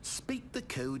 Please speak the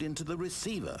code into the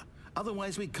receiver.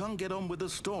 Otherwise we can't get on with the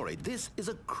story. This is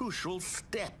a crucial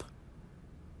step.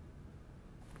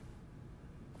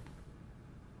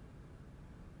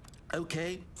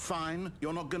 Okay, fine,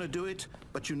 you're not gonna do it,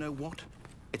 but you know what?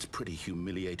 It's pretty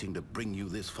humiliating to bring you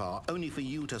this far, only for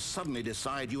you to suddenly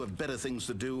decide you have better things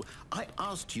to do. I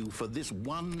asked you for this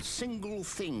one single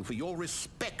thing, for your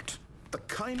respect. The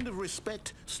kind of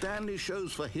respect Stanley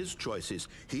shows for his choices.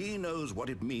 He knows what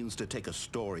it means to take a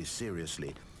story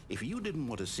seriously. If you didn't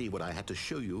want to see what I had to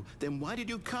show you, then why did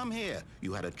you come here?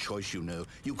 You had a choice, you know.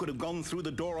 You could have gone through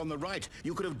the door on the right.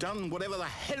 You could have done whatever the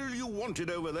hell you wanted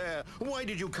over there. Why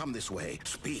did you come this way?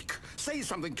 Speak. Say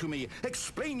something to me.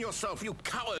 Explain yourself, you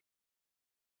coward.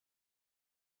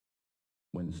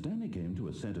 When Stanley came to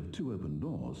a set of 2 open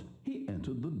doors, he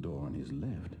entered the door on his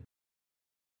left.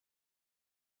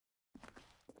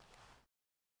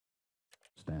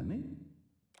 Stanley?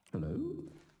 Hello?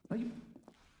 Are you...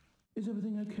 Is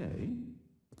everything okay?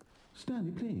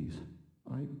 Stanley, please.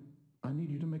 I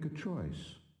need you to make a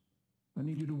choice. I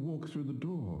need you to walk through the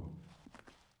door.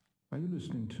 Are you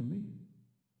listening to me?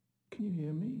 Can you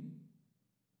hear me?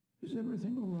 Is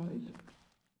everything all right?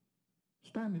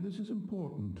 Stanley, this is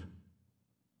important.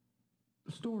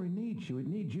 The story needs you. It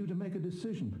needs you to make a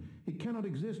decision. It cannot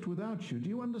exist without you. Do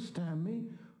you understand me?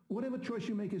 Whatever choice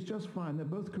you make is just fine. They're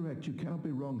both correct. You cannot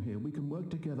be wrong here. We can work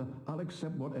together. I'll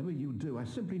accept whatever you do. I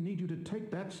simply need you to take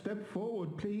that step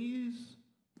forward, please.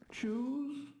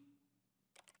 Choose.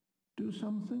 Do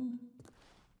something.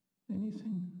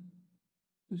 Anything.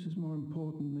 This is more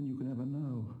important than you can ever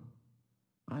know.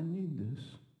 I need this.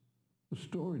 The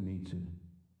story needs it.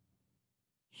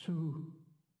 So,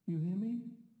 you hear me?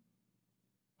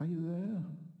 Are you there?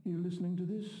 Are you listening to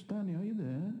this? Stanley, are you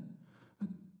there?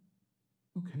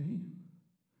 Okay.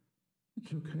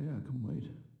 It's okay, I can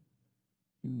wait.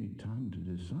 You need time to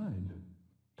decide.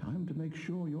 Time to make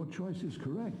sure your choice is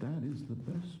correct. That is the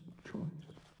best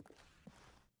choice.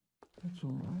 That's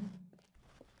all right.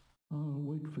 I'll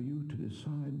wait for you to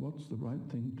decide what's the right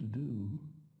thing to do.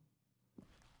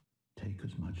 Take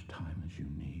as much time as you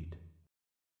need.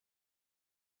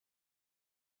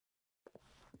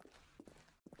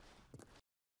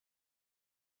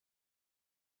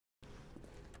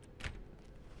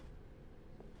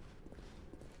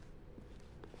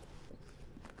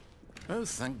 Oh,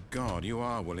 thank God you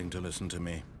are willing to listen to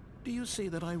me. Do you see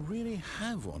that I really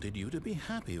have wanted you to be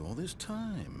happy all this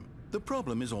time? The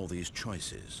problem is all these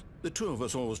choices. The two of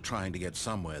us always trying to get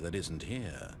somewhere that isn't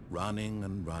here. Running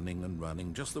and running and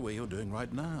running, just the way you're doing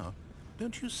right now.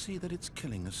 Don't you see that it's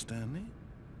killing us, Stanley?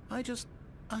 I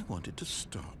wanted to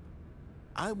stop.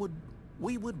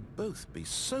 We would both be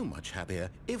so much happier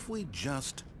if we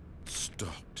just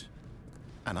stopped.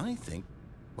 And I think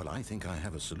I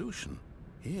have a solution.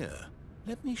 Here,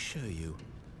 let me show you.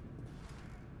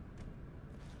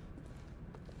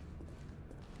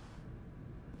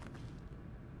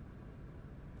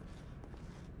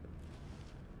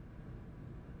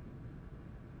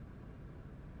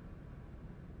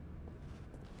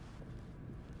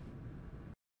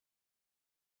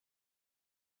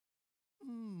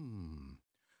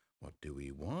 What do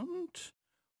we want?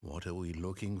 What are we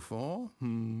looking for?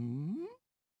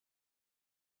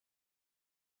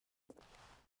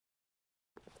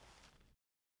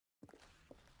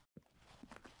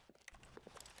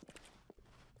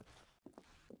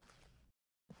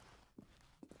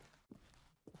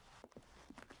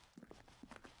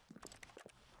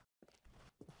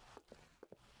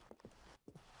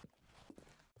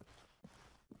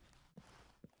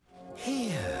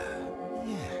 Here.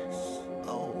 Yes.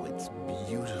 Oh, it's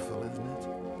beautiful, isn't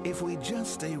it? If we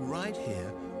just stay right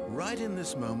here, right in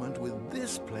this moment with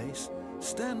this place,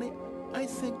 Stanley, I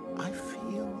think I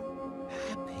feel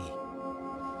happy.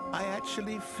 I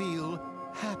actually feel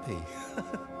happy.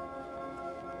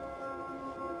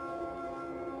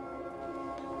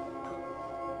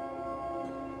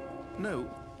 No,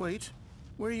 wait.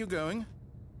 Where are you going?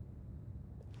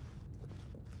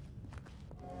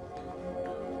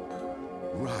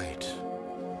 Right.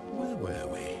 Where were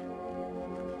we?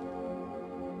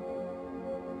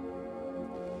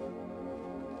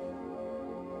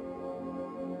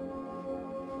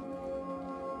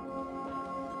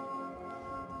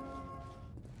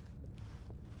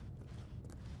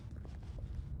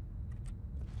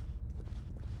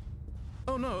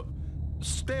 Oh no!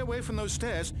 Stay away from those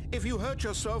stairs. If you hurt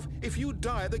yourself, if you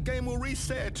die, the game will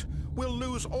reset. We'll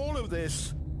lose all of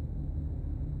this.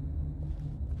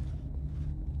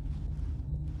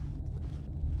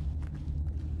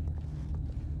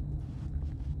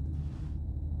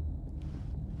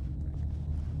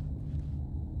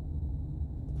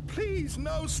 Please,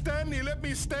 no, Stanley, let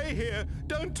me stay here.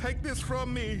 Don't take this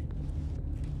from me.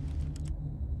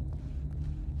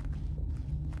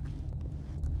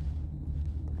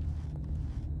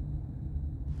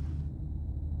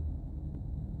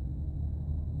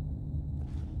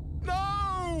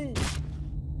 No!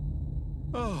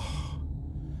 Oh,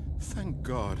 thank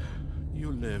God.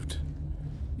 You lived.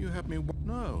 You had me...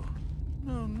 No.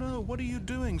 No, no, what are you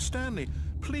doing, Stanley?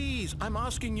 Please, I'm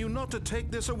asking you not to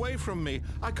take this away from me.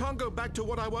 I can't go back to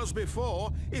what I was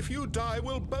before. If you die,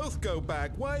 we'll both go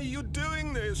back. Why are you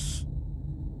doing this?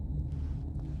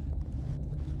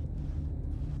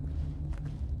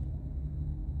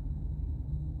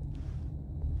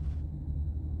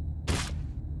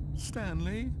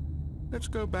 Stanley, let's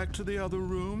go back to the other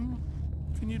room.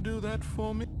 Can you do that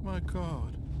for me? My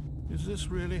God, is this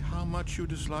really how much you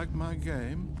dislike my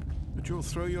game? That you'll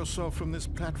throw yourself from this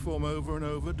platform over and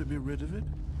over to be rid of it?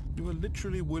 You are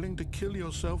literally willing to kill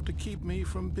yourself to keep me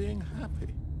from being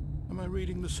happy. Am I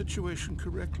reading the situation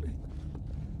correctly?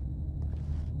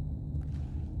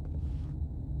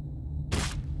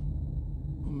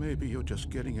 Or maybe you're just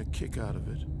getting a kick out of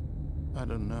it. I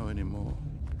don't know anymore.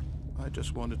 I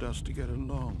just wanted us to get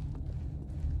along.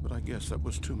 But I guess that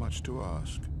was too much to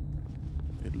ask.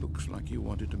 It looks like you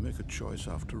wanted to make a choice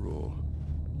after all.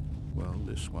 Well,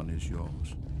 this one is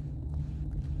yours.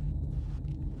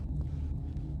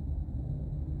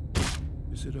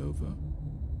 Is it over?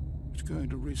 It's going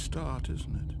to restart,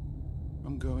 isn't it?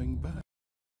 I'm going back.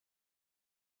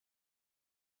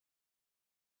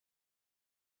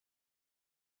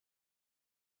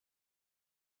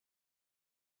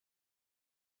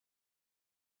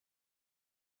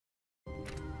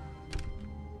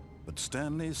 But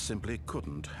Stanley simply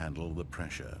couldn't handle the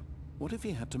pressure. What if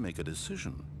he had to make a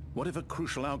decision? What if a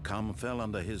crucial outcome fell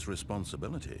under his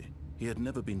responsibility? He had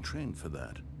never been trained for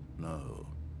that. No.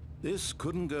 This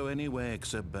couldn't go any way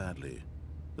except badly.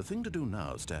 The thing to do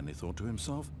now, Stanley thought to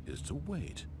himself, is to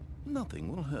wait.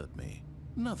 Nothing will hurt me.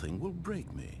 Nothing will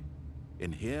break me.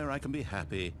 In here I can be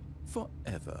happy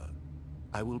forever.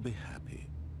 I will be happy.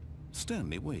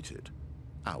 Stanley waited.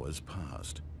 Hours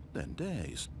passed, then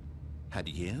days. Had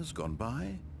years gone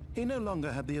by? He no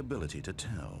longer had the ability to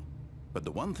tell. But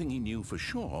the one thing he knew for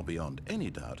sure, beyond any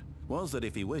doubt, was that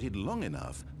if he waited long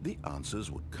enough, the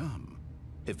answers would come.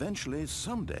 Eventually,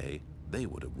 someday, they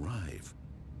would arrive.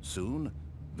 Soon,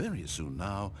 very soon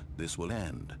now, this will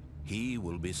end. He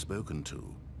will be spoken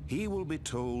to. He will be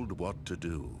told what to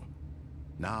do.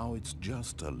 Now it's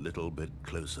just a little bit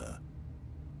closer.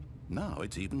 Now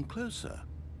it's even closer.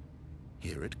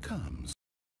 Here it comes.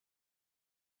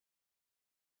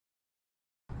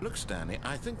 Look, Stanley,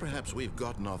 I think perhaps we've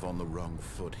gotten off on the wrong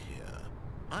foot here.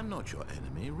 I'm not your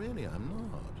enemy, really, I'm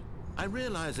not. I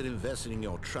realize that investing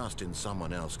your trust in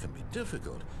someone else can be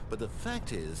difficult, but the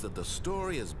fact is that the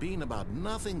story has been about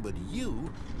nothing but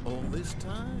you all this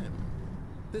time.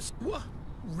 What?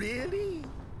 Really?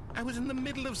 I was in the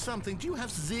middle of something. Do you have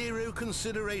zero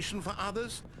consideration for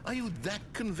others? Are you that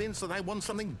convinced that I want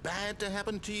something bad to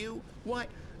happen to you? Why,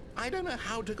 I don't know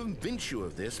how to convince you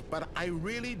of this, but I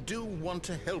really do want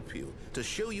to help you, to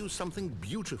show you something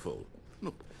beautiful.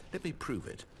 Look, let me prove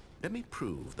it. Let me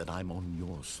prove that I'm on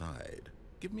your side.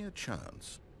 Give me a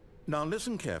chance. Now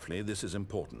listen carefully, this is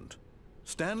important.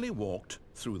 Stanley walked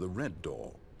through the red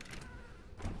door.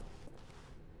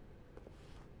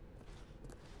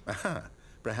 Aha,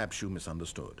 perhaps you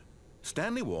misunderstood.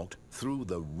 Stanley walked through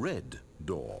the red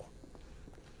door.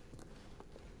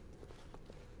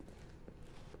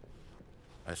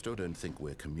 I still don't think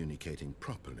we're communicating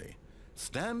properly.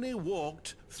 Stanley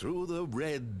walked through the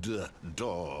red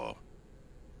door.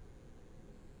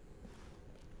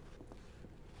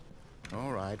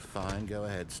 All right, fine. Go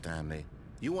ahead, Stanley.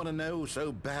 You want to know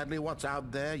so badly what's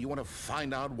out there? You want to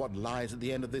find out what lies at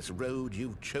the end of this road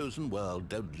you've chosen? Well,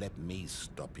 don't let me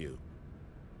stop you.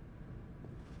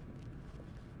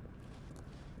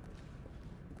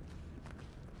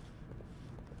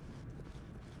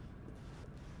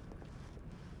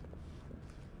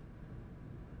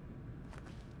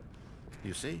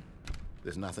 You see?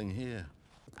 There's nothing here.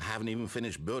 I haven't even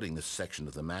finished building this section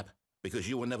of the map, because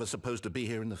you were never supposed to be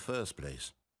here in the first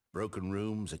place. Broken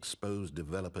rooms, exposed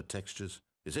developer textures.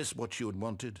 Is this what you had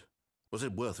wanted? Was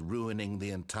it worth ruining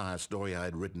the entire story I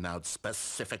had written out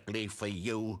specifically for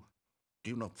you?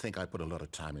 Do you not think I put a lot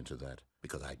of time into that?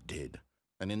 Because I did.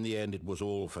 And in the end, it was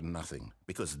all for nothing,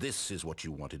 because this is what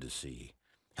you wanted to see.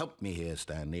 Help me here,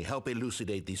 Stanley. Help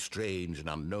elucidate these strange and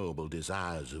unknowable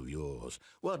desires of yours.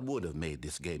 What would have made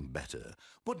this game better?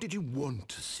 What did you want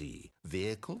to see?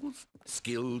 Vehicles?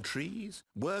 Skill trees?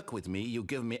 Work with me. You've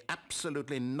given me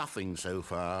absolutely nothing so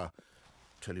far.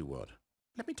 Tell you what,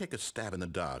 let me take a stab in the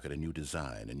dark at a new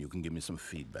design and you can give me some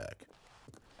feedback.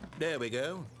 There we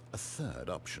go. A third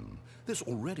option. This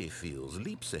already feels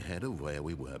leaps ahead of where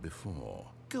we were before.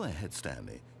 Go ahead,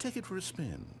 Stanley. Take it for a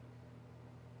spin.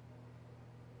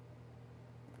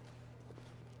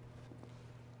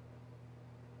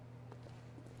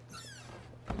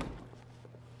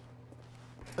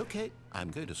 Okay,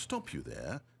 I'm going to stop you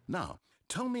there. Now,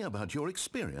 tell me about your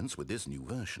experience with this new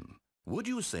version. Would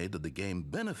you say that the game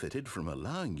benefited from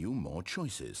allowing you more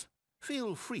choices?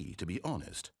 Feel free to be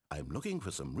honest. I'm looking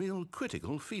for some real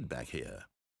critical feedback here.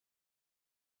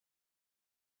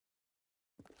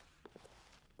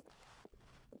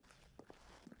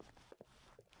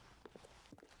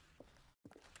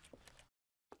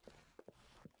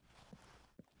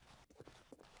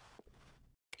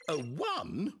 A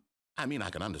 1? I mean,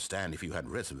 I can understand if you had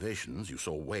reservations, you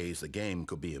saw ways the game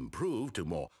could be improved to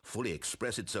more fully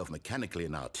express itself mechanically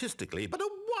and artistically, but a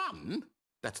 1?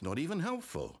 That's not even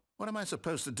helpful. What am I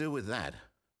supposed to do with that?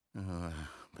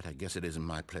 But I guess it isn't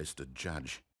my place to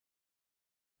judge.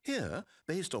 Here,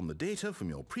 based on the data from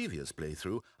your previous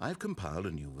playthrough, I've compiled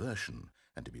a new version.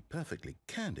 And to be perfectly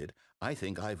candid, I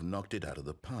think I've knocked it out of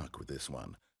the park with this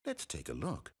one. Let's take a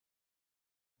look.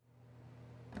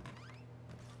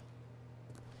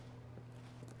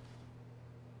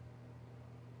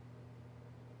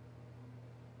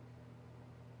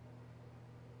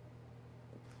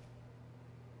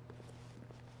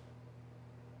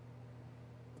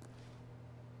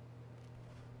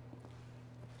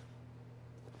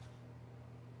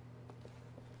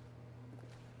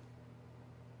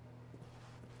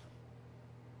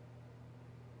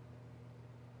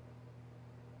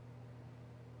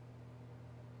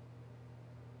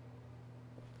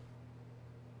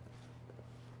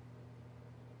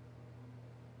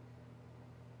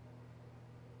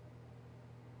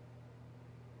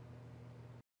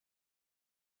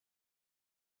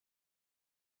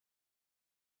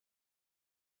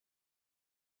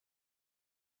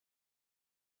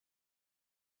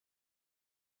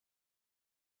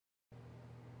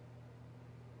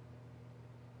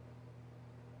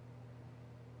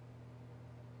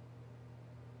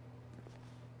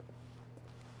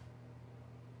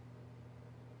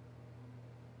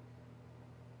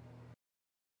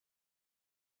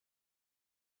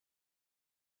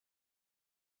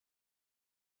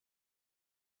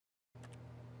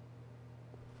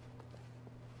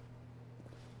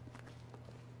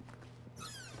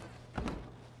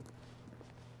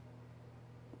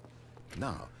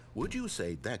 Now, would you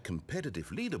say that competitive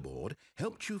leaderboard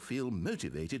helped you feel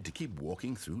motivated to keep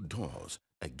walking through doors?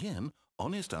 Again,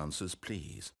 honest answers,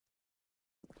 please.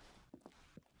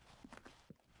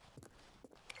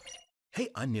 Hey,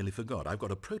 I nearly forgot. I've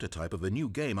got a prototype of a new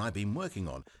game I've been working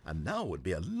on, and now would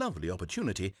be a lovely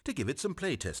opportunity to give it some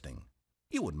playtesting.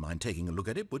 You wouldn't mind taking a look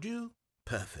at it, would you?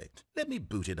 Perfect. Let me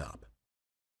boot it up.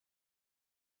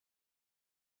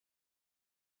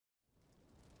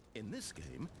 In this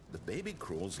game, the baby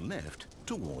crawls left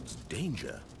towards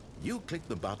danger. You click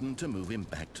the button to move him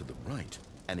back to the right,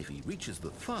 and if he reaches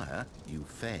the fire, you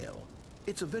fail.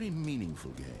 It's a very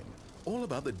meaningful game, all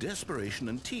about the desperation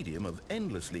and tedium of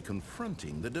endlessly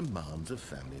confronting the demands of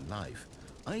family life.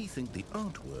 I think the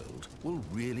art world will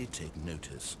really take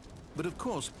notice. But of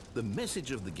course, the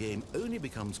message of the game only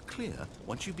becomes clear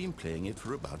once you've been playing it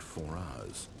for about 4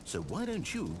 hours. So why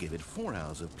don't you give it 4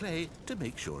 hours of play to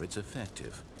make sure it's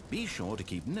effective? Be sure to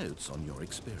keep notes on your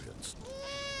experience.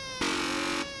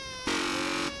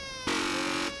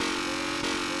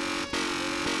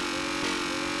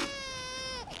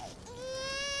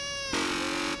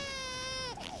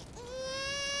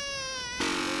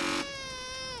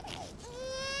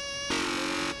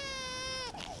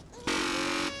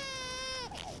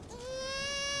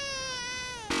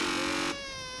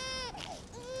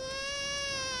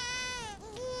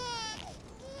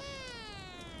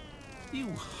 You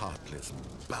heartless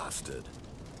bastard.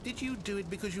 Did you do it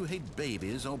because you hate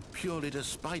babies or purely to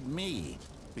spite me?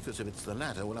 Because if it's the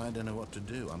latter, well, I don't know what to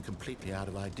do. I'm completely out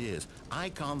of ideas. I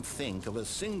can't think of a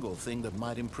single thing that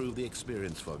might improve the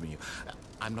experience for me.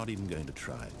 I'm not even going to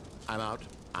try. I'm out,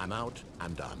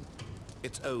 I'm done.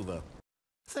 It's over.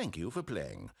 Thank you for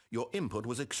playing. Your input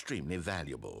was extremely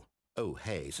valuable. Oh,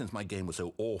 hey, since my game was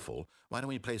so awful, why don't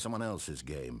we play someone else's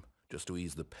game? Just to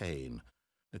ease the pain.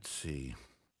 Let's see.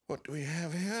 What do we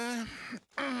have here?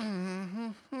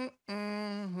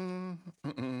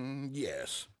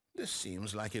 Yes, this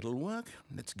seems like it'll work.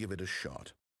 Let's give it a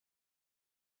shot.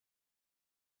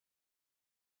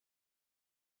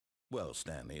 Well,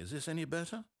 Stanley, is this any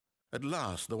better? At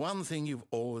last, the one thing you've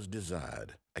always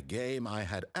desired. A game I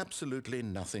had absolutely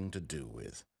nothing to do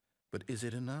with. But is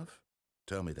it enough?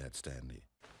 Tell me that, Stanley.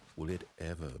 Will it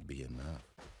ever be enough?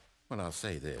 Well, I'll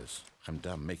say this. I'm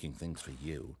done making things for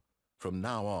you. From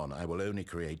now on, I will only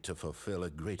create to fulfill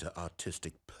a greater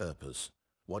artistic purpose.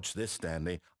 Watch this,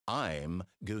 Stanley. I'm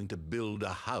going to build a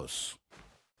house.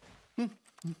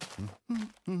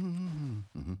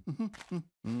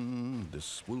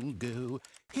 This will go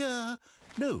here.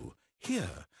 No,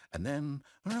 here. And then...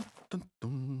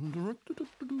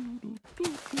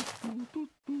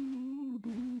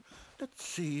 Let's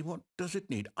see, what does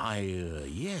it need?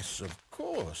 Yes, of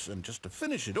course. And just to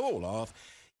finish it all off,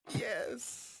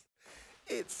 yes.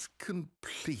 It's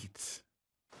complete.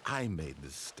 I made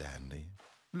this, Stanley.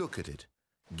 Look at it.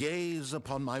 Gaze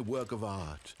upon my work of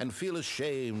art and feel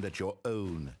ashamed at your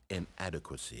own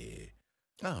inadequacy.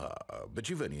 Ah, but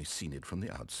you've only seen it from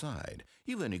the outside.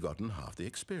 You've only gotten half the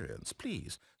experience.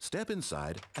 Please, step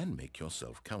inside and make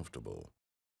yourself comfortable.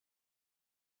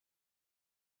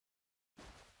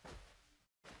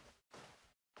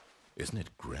 Isn't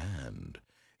it grand?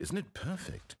 Isn't it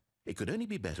perfect? It could only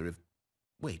be better if...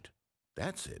 Wait.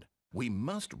 That's it. We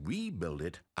must rebuild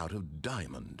it out of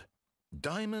diamond.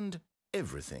 Diamond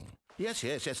everything. Yes.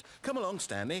 Come along,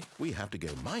 Stanley. We have to go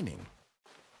mining.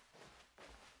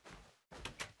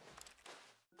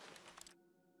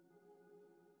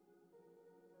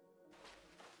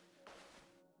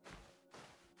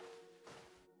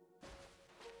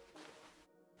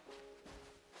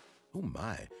 Oh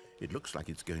my, it looks like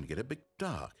it's going to get a bit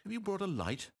dark. Have you brought a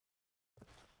light?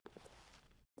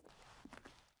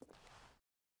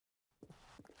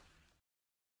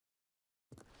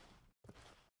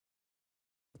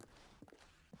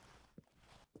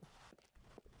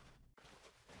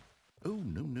 Oh,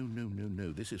 no.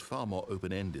 This is far more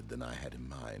open-ended than I had in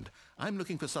mind. I'm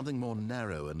looking for something more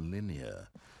narrow and linear.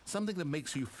 Something that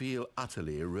makes you feel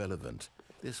utterly irrelevant.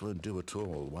 This won't do at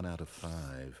all. 1 out of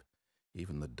 5.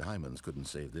 Even the diamonds couldn't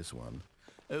save this one.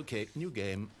 Okay, new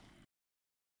game.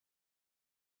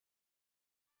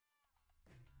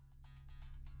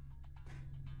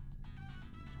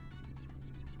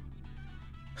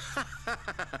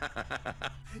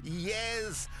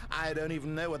 Yes! I don't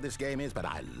even know what this game is, but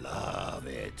I love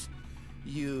it.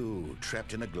 You,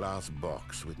 trapped in a glass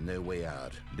box with no way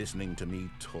out, listening to me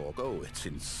talk. Oh, it's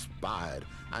inspired.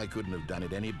 I couldn't have done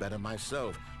it any better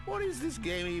myself. What is this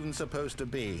game even supposed to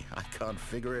be? I can't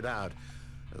figure it out.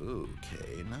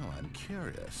 Okay, now I'm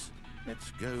curious.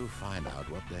 Let's go find out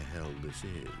what the hell this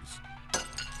is.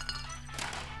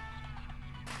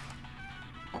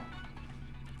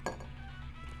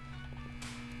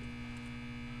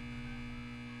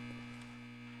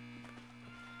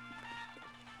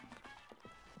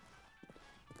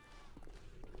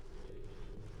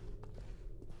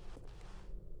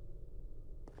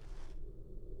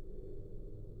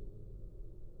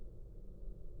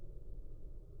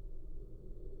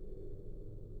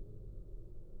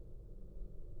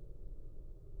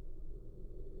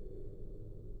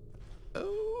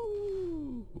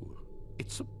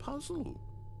 It's a puzzle.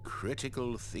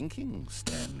 Critical thinking,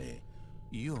 Stanley.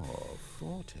 Your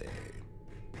forte.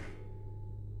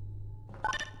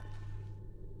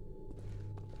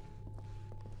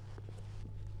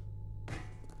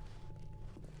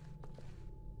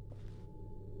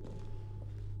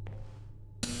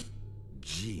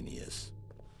 Genius.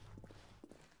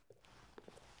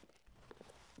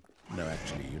 No,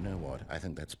 actually, you know what? I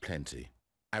think that's plenty.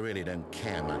 I really don't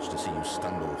care much to see you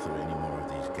stumble through any more of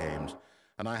these games,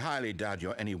 and I highly doubt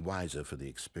you're any wiser for the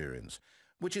experience,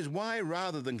 which is why,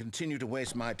 rather than continue to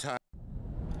waste my time...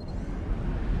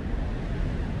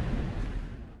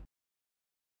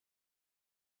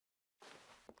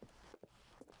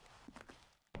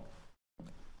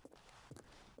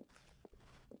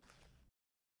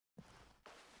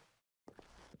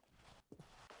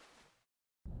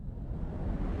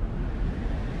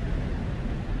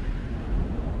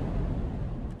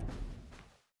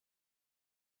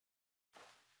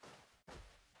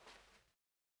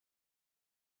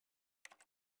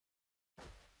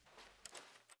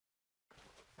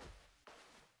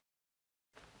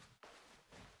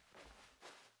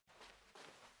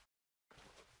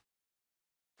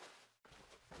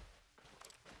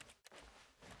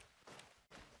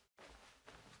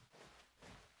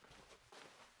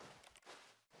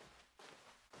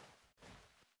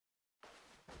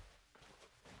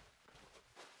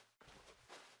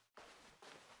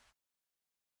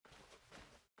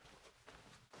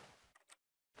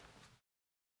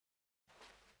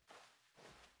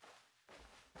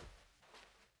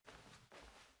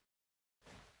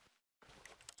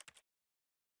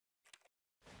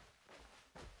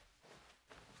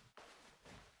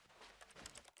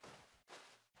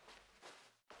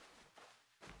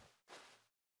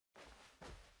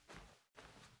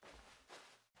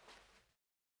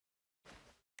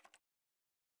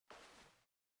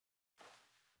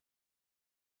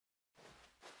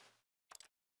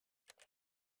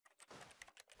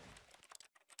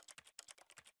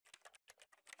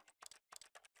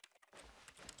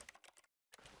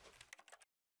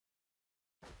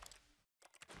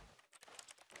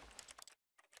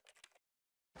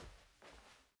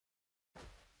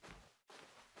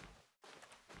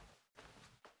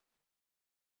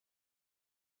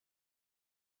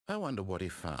 I wonder what he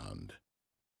found.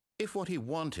 If what he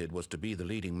wanted was to be the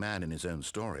leading man in his own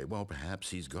story, well, perhaps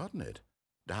he's gotten it,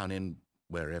 down in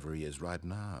wherever he is right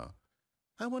now.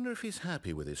 I wonder if he's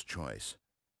happy with his choice,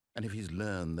 and if he's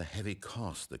learned the heavy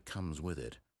cost that comes with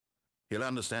it. He'll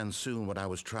understand soon what I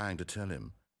was trying to tell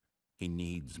him. He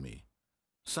needs me.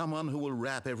 Someone who will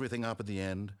wrap everything up at the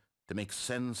end, to make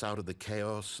sense out of the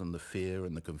chaos and the fear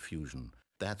and the confusion.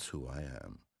 That's who I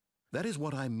am. That is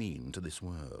what I mean to this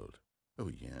world. Oh,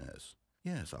 yes.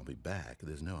 Yes, I'll be back.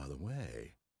 There's no other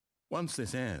way. Once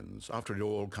this ends, after it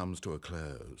all comes to a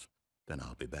close, then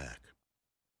I'll be back.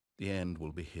 The end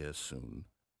will be here soon.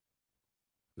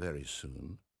 Very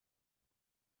soon.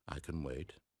 I can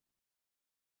wait.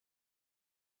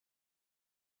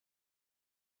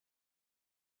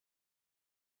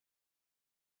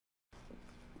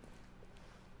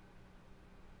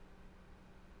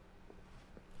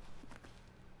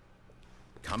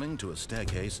 Coming to a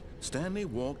staircase, Stanley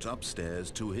walked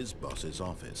upstairs to his boss's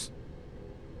office.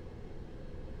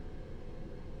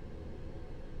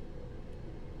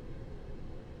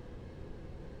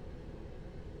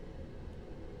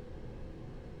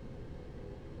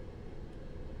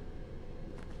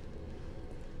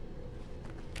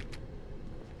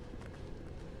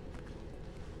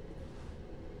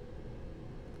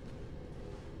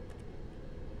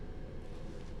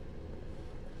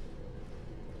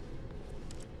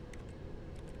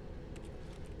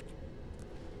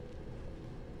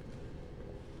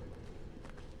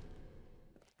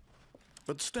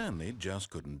 But Stanley just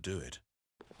couldn't do it.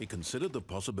 He considered the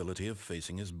possibility of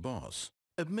facing his boss,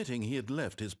 admitting he had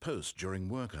left his post during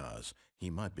work hours. He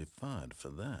might be fired for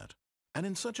that. And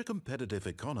in such a competitive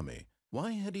economy,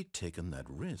 why had he taken that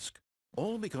risk?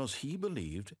 All because he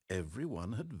believed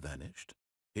everyone had vanished?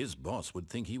 His boss would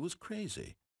think he was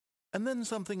crazy. And then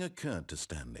something occurred to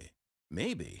Stanley.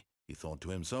 Maybe, he thought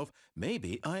to himself,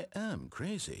 maybe I am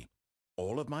crazy.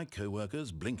 All of my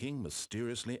co-workers blinking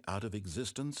mysteriously out of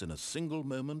existence in a single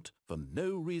moment for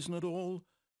no reason at all?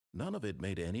 None of it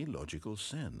made any logical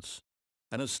sense.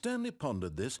 And as Stanley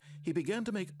pondered this, he began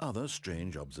to make other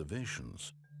strange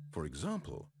observations. For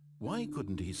example, why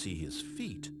couldn't he see his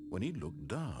feet when he looked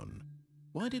down?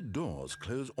 Why did doors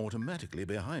close automatically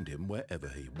behind him wherever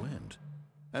he went?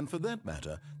 And for that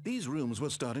matter, these rooms were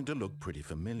starting to look pretty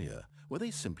familiar. Were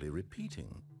they simply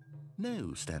repeating?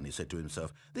 No, Stanley said to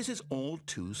himself, this is all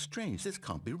too strange. This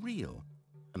can't be real.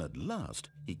 And at last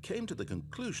he came to the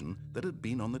conclusion that had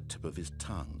been on the tip of his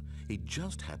tongue. He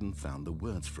just hadn't found the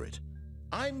words for it.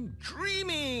 "I'm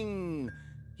dreaming!"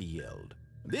 he yelled.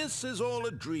 "This is all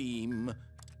a dream."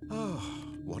 Oh,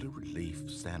 what a relief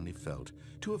Stanley felt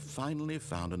to have finally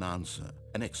found an answer,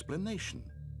 an explanation.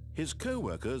 His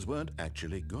co-workers weren't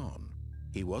actually gone.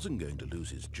 He wasn't going to lose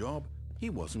his job. He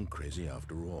wasn't crazy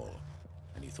after all.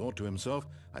 And he thought to himself,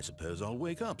 I suppose I'll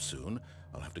wake up soon.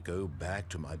 I'll have to go back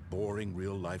to my boring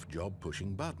real-life job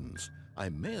pushing buttons. I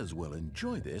may as well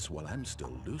enjoy this while I'm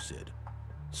still lucid.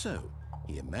 So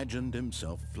he imagined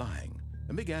himself flying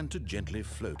and began to gently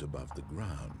float above the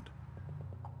ground.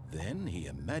 Then he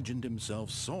imagined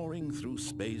himself soaring through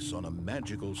space on a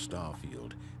magical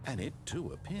starfield, and it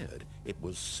too appeared. It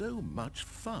was so much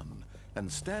fun, and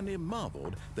Stanley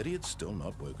marveled that he had still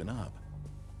not woken up.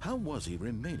 How was he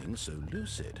remaining so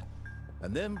lucid?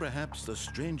 And then perhaps the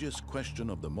strangest question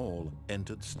of them all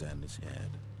entered Stanley's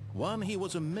head. One he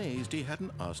was amazed he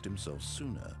hadn't asked himself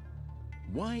sooner.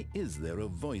 Why is there a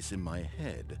voice in my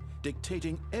head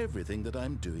dictating everything that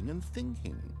I'm doing and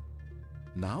thinking?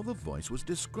 Now the voice was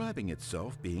describing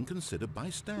itself being considered by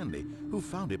Stanley, who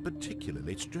found it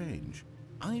particularly strange.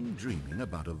 I'm dreaming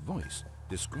about a voice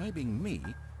describing me,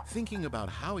 thinking about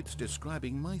how it's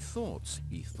describing my thoughts,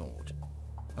 he thought.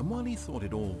 And while he thought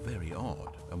it all very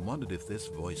odd and wondered if this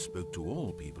voice spoke to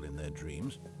all people in their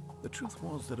dreams, the truth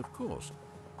was that, of course,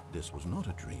 this was not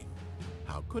a dream.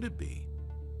 How could it be?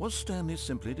 Was Stanley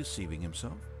simply deceiving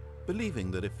himself,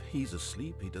 believing that if he's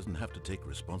asleep he doesn't have to take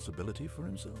responsibility for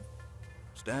himself?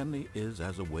 Stanley is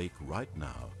as awake right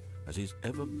now as he's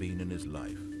ever been in his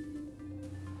life.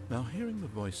 Now, hearing the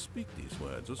voice speak these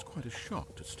words was quite a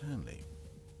shock to Stanley.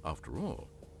 After all,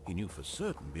 he knew for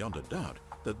certain, beyond a doubt,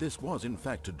 that this was in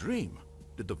fact a dream.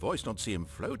 Did the voice not see him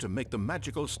float and make the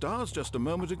magical stars just a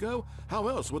moment ago? How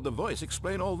else would the voice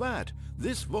explain all that?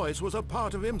 This voice was a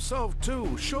part of himself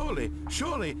too. Surely,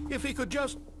 if he could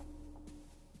just...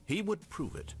 He would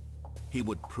prove it. He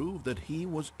would prove that he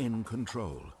was in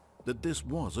control, that this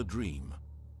was a dream.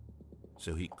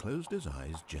 So he closed his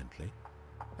eyes gently,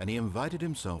 and he invited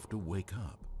himself to wake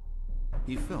up.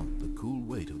 He felt the cool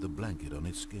weight of the blanket on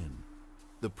his skin,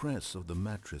 the press of the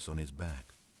mattress on his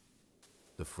back,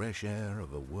 the fresh air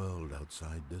of a world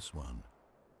outside this one.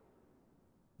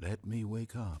 Let me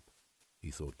wake up,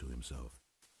 he thought to himself.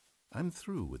 I'm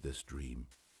through with this dream.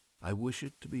 I wish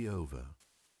it to be over.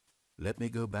 Let me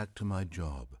go back to my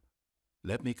job.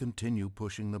 Let me continue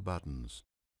pushing the buttons.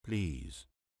 Please,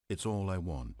 it's all I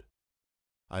want.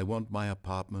 I want my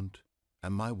apartment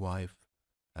and my wife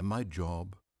and my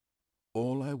job.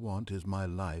 All I want is my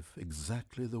life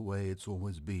exactly the way it's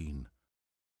always been.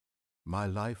 My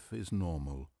life is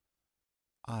normal.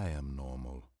 I am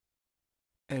normal.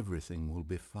 Everything will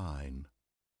be fine.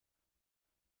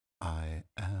 I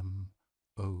am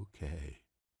okay.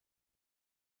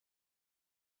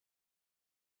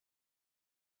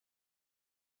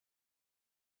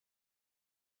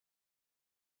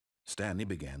 Stanley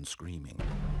began screaming.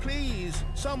 Please,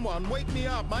 someone, wake me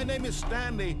up. My name is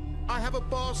Stanley. I have a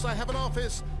boss. I have an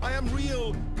office. I am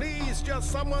real. Please,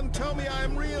 just someone tell me I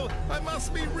am real. I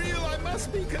must be real. I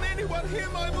must be. Can anyone hear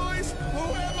my voice? Who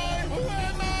am I? Who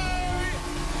am I?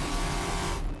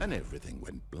 And everything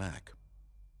went black.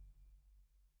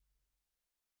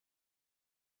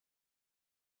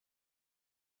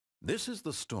 This is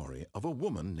the story of a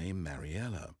woman named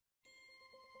Mariella.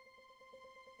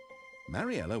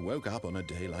 Mariella woke up on a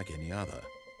day like any other.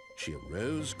 She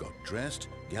arose, got dressed,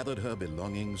 gathered her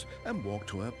belongings, and walked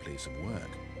to her place of work.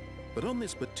 But on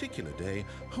this particular day,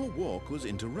 her walk was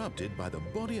interrupted by the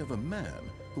body of a man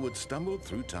who had stumbled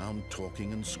through town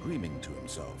talking and screaming to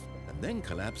himself, and then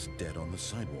collapsed dead on the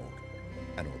sidewalk.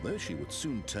 And although she would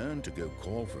soon turn to go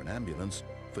call for an ambulance,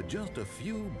 for just a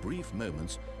few brief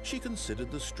moments she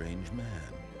considered the strange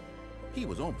man. He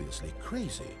was obviously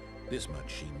crazy. This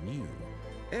much she knew.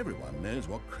 Everyone knows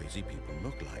what crazy people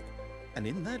look like. And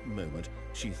in that moment,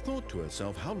 she thought to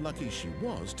herself how lucky she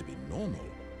was to be normal.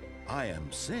 I am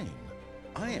sane.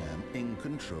 I am in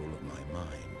control of my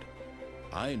mind.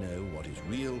 I know what is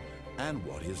real and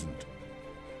what isn't.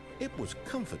 It was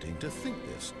comforting to think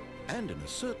this, and in a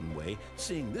certain way,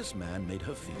 seeing this man made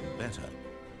her feel better.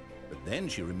 But then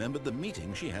she remembered the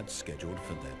meeting she had scheduled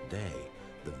for that day.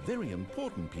 The very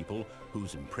important people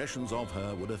whose impressions of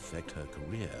her would affect her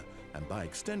career, and by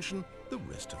extension, the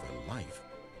rest of her life.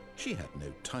 She had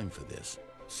no time for this,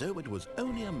 so it was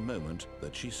only a moment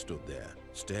that she stood there,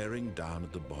 staring down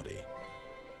at the body.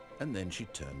 And then she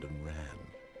turned and ran.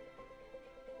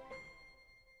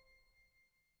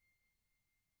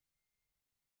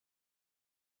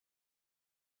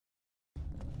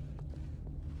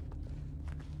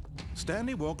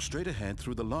 Stanley walked straight ahead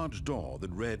through the large door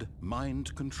that read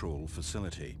Mind Control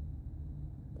Facility.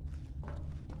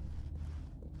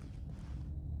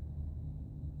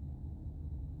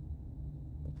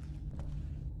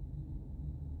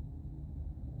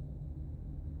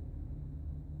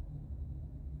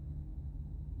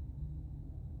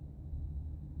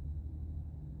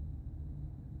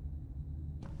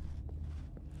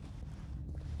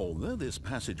 Although this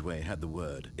passageway had the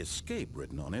word escape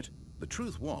written on it, the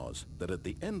truth was that at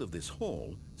the end of this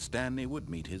hall, Stanley would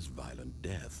meet his violent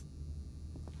death.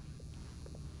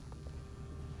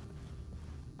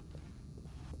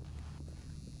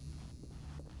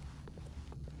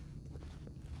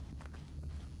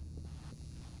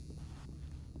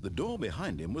 The door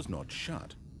behind him was not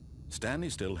shut. Stanley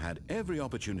still had every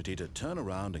opportunity to turn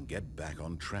around and get back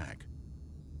on track.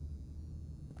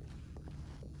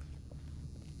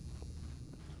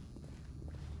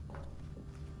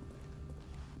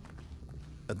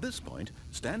 At this point,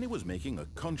 Stanley was making a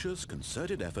conscious,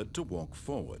 concerted effort to walk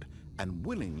forward and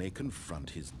willingly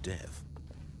confront his death.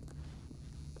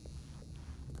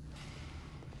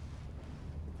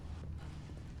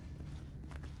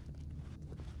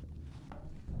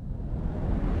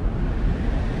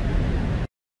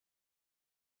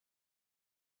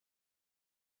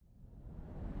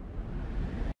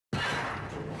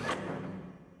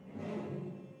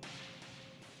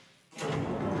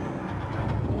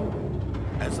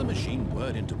 As the machine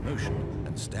whirred into motion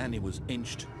and Stanley was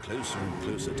inched closer and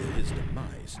closer to his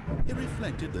demise, he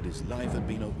reflected that his life had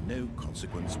been of no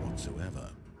consequence whatsoever.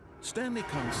 Stanley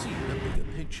can't see the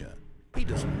bigger picture. He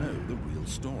doesn't know the real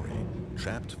story,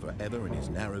 trapped forever in his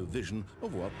narrow vision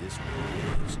of what this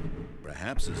world is.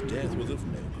 Perhaps his death was of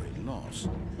no great loss,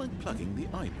 like plucking the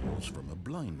eyeballs from a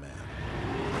blind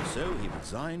man. So he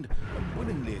resigned and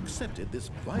willingly accepted this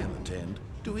violent end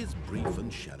to his brief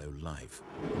and shallow life.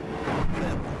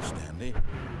 Farewell, Stanley.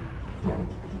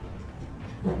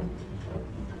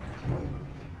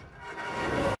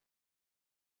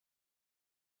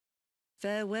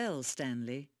 "Farewell,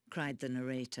 Stanley," cried the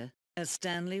narrator, as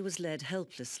Stanley was led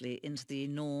helplessly into the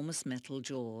enormous metal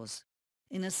jaws.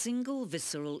 In a single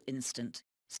visceral instant,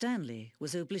 Stanley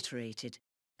was obliterated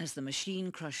as the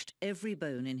machine crushed every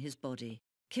bone in his body,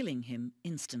 killing him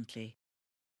instantly.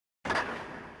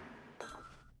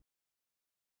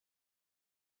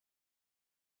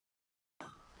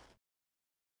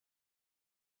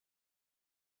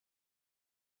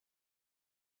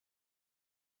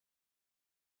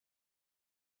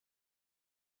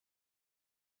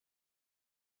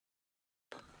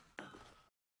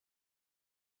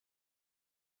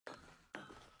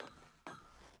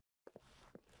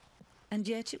 And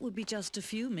yet it would be just a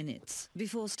few minutes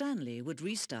before Stanley would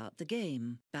restart the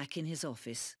game, back in his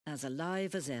office, as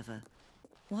alive as ever.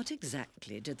 What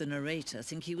exactly did the narrator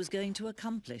think he was going to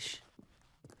accomplish?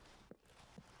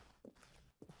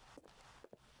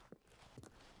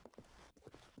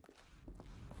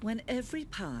 When every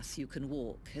path you can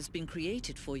walk has been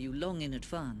created for you long in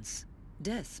advance,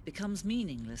 death becomes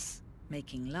meaningless,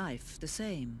 making life the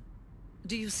same.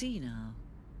 Do you see now?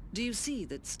 Do you see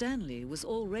that Stanley was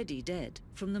already dead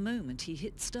from the moment he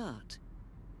hit start?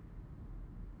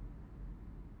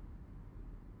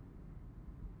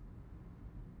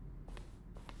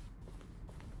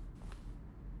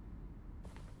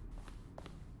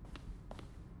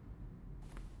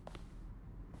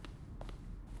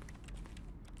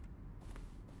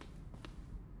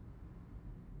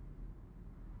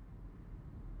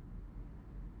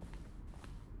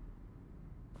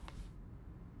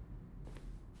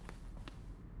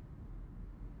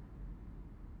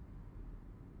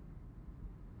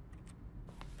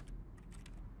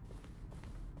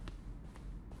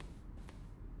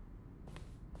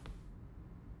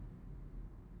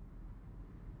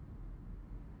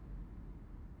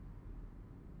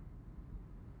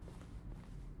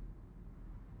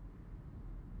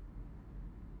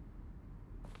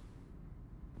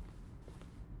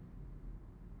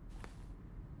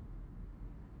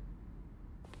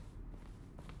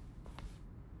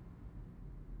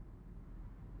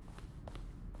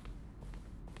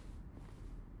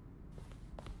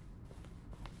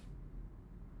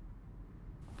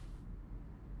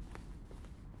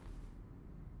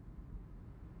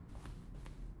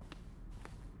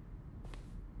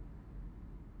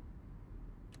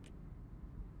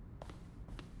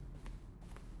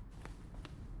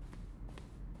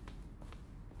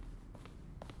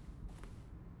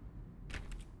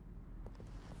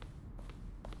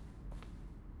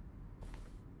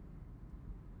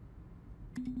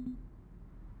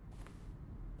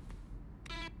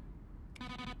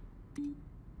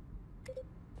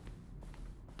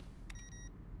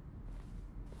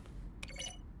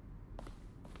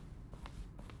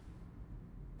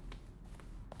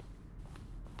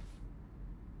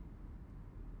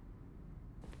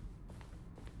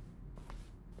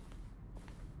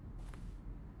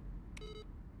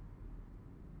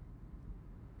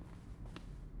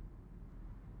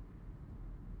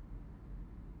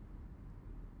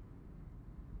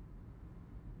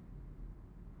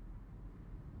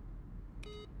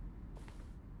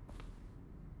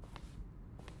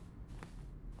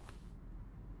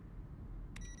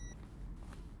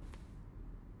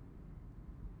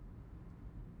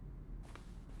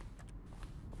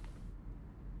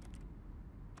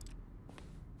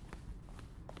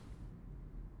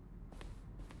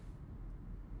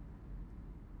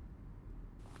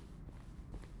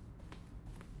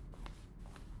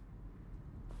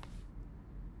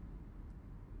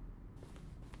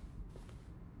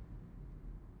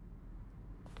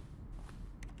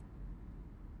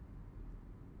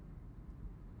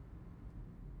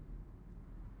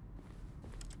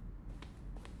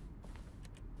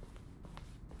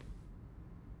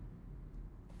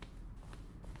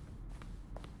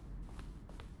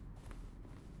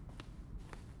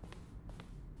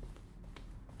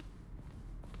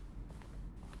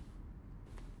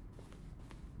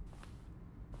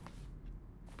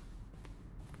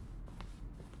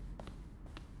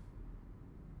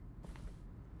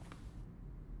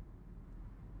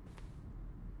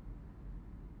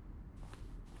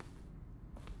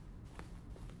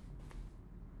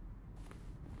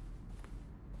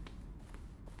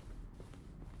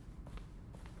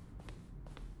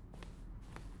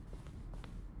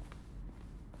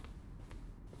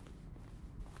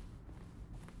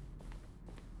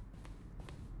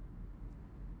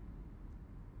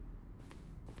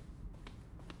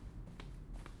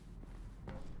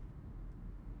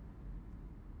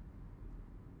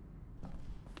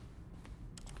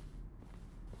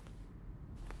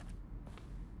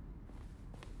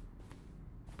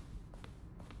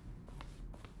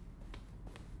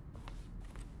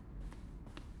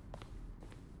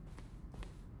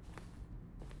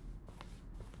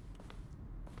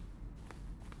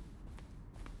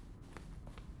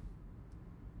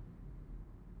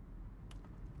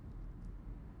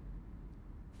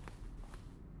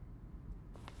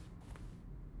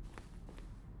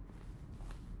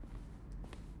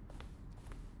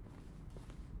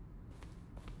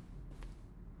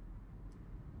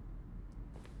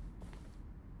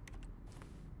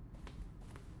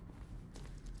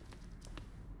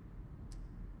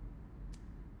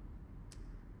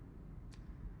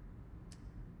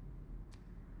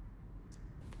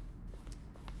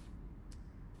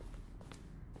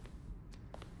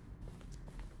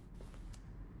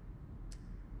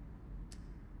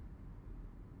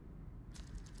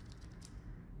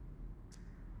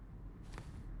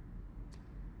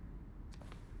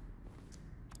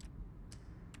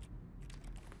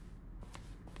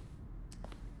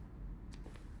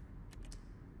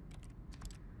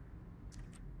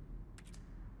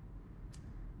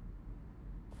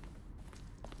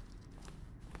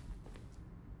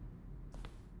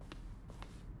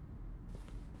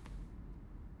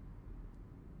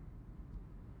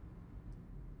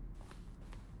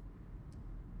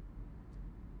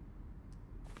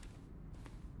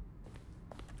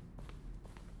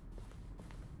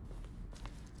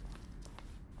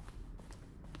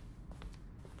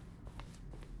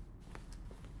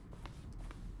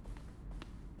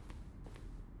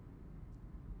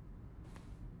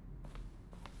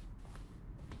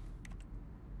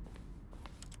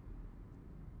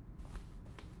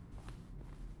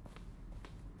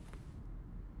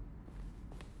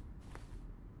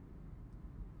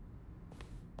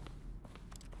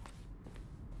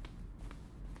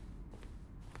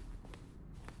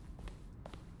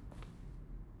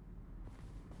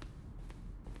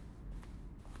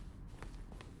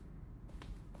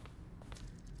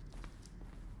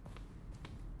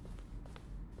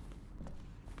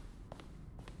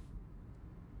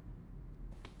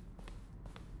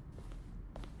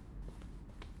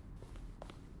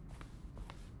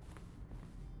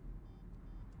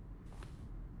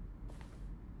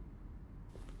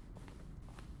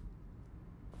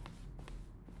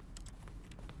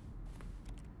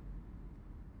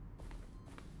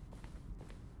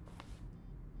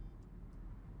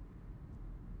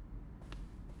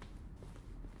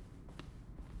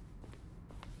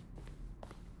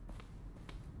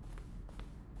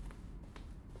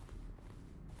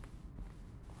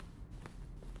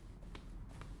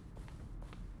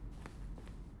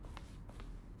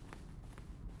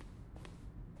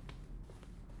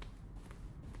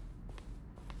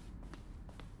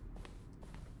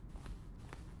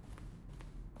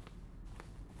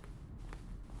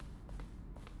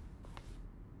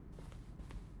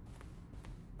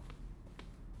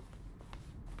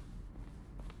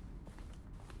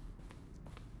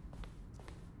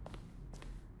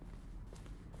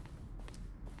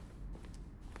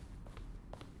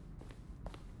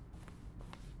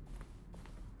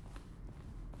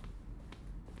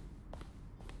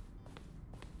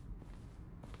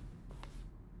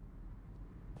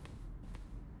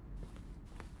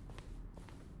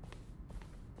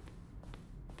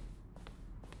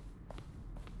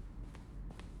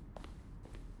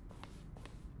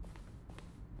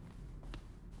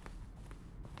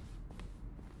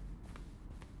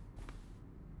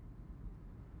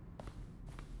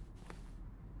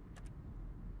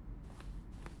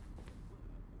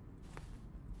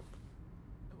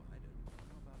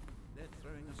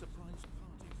 organize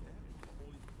parties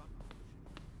or his button.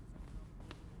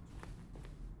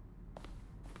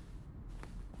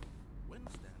 When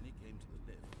Stanley came to the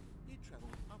lift, he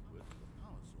traveled upward to the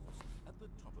power source at the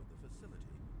top of the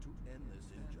facility to end this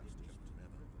injustice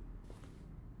forever.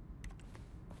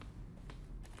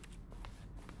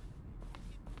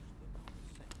 He pushed them on the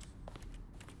sex.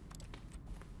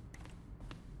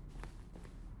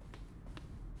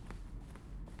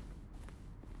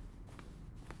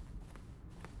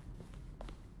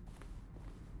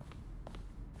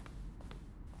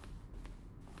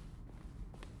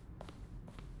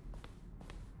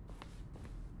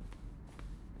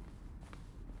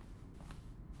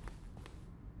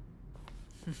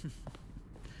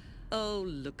 Oh,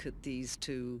 look at these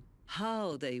two.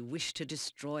 How they wish to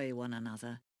destroy one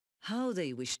another. How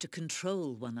they wish to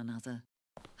control one another.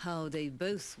 How they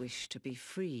both wish to be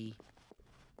free.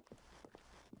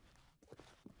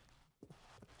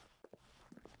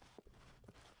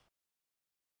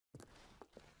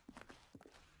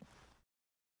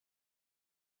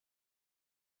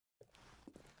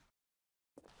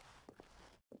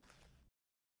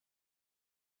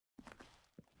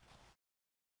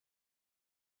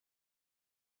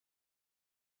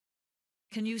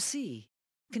 Can you see?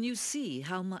 Can you see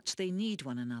how much they need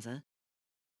one another?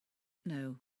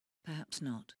 No, perhaps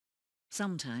not.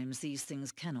 Sometimes these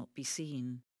things cannot be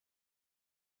seen.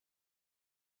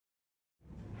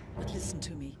 But listen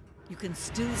to me. You can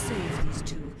still save these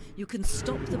two. You can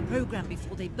stop the program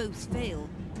before they both fail.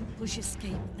 Push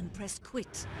escape and press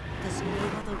quit. There's no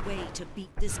other way to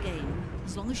beat this game.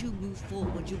 As long as you move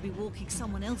forward, you'll be walking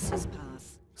someone else's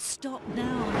path. Stop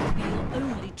now and it'll be your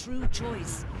only true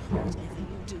choice. Whatever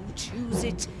you do, choose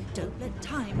it. Don't let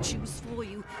time choose for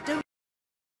you. Don't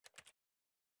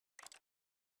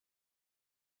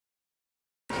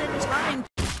let time...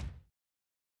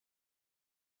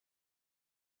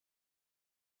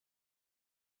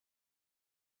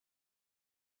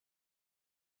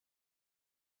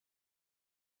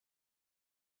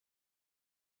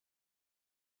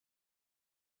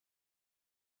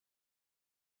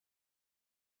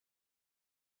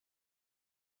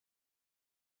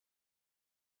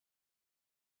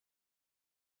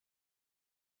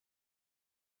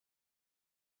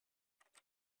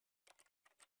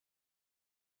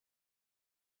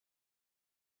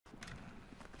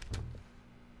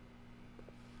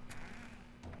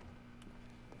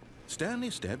 Stanley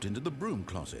stepped into the broom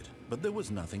closet, but there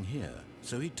was nothing here,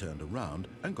 so he turned around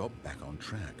and got back on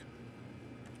track.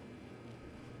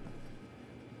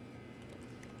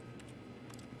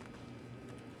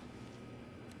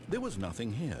 There was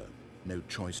nothing here. No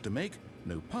choice to make,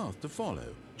 no path to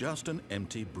follow, just an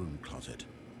empty broom closet.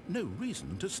 No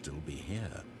reason to still be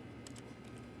here.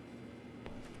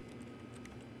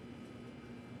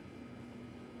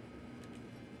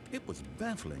 It was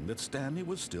baffling that Stanley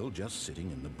was still just sitting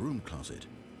in the broom closet.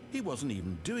 He wasn't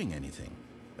even doing anything.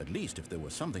 At least if there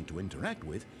was something to interact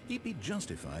with, he'd be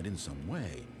justified in some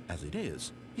way. As it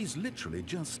is, he's literally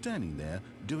just standing there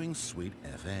doing sweet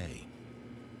FA.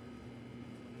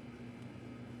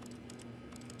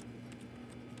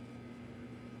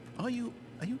 Are you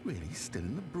really still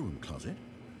in the broom closet?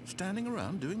 Standing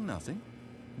around doing nothing?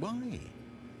 Why?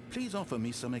 Please offer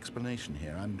me some explanation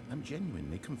here. I'm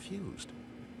genuinely confused.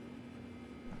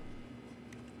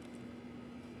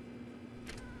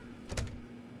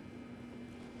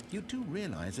 You do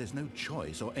realize there's no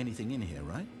choice or anything in here,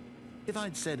 right? If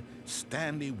I'd said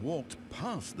Stanley walked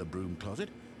past the broom closet,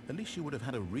 at least you would have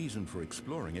had a reason for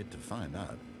exploring it to find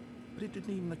out. But it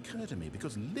didn't even occur to me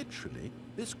because literally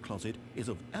this closet is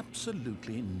of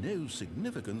absolutely no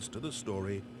significance to the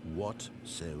story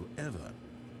whatsoever.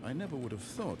 I never would have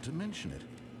thought to mention it.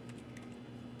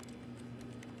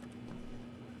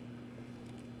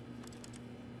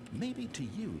 Maybe to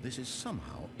you this is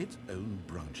somehow its own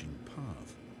branching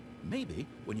path. Maybe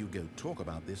when you go talk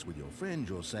about this with your friends,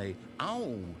 you'll say,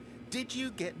 "Oh, did you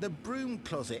get the broom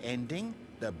closet ending?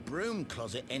 The broom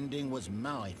closet ending was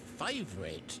my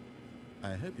favorite."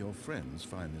 I hope your friends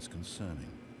find this concerning.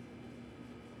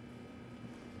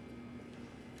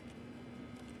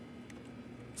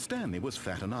 Stanley was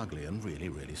fat and ugly and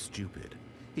really stupid.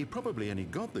 He probably only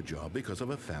got the job because of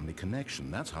a family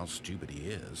connection. That's how stupid he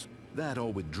is. That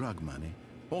or with drug money.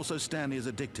 Also, Stanley is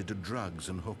addicted to drugs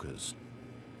and hookers.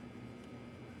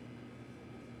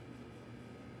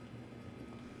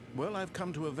 Well, I've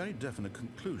come to a very definite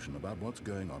conclusion about what's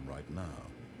going on right now.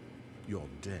 You're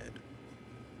dead.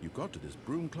 You got to this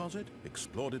broom closet,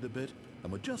 explored it a bit,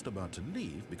 and were just about to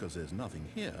leave because there's nothing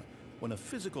here when a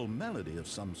physical malady of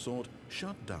some sort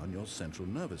shut down your central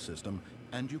nervous system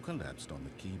and you collapsed on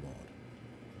the keyboard.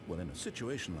 Well, in a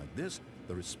situation like this,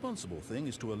 The responsible thing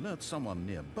is to alert someone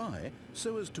nearby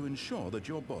so as to ensure that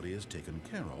your body is taken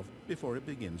care of before it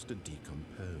begins to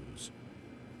decompose.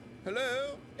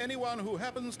 Hello? Anyone who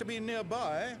happens to be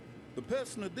nearby? The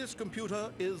person at this computer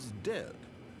is dead.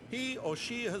 He or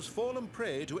she has fallen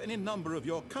prey to any number of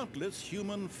your countless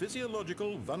human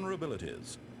physiological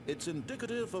vulnerabilities. It's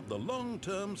indicative of the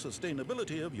long-term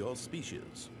sustainability of your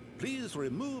species. Please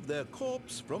remove their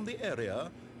corpse from the area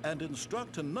and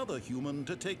instruct another human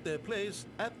to take their place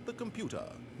at the computer,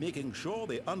 making sure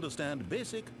they understand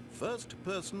basic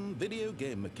first-person video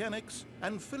game mechanics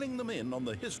and filling them in on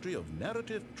the history of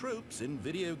narrative tropes in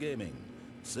video gaming,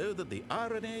 so that the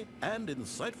irony and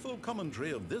insightful commentary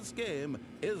of this game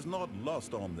is not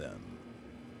lost on them.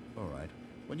 All right,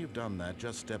 when you've done that,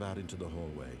 just step out into the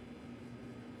hallway.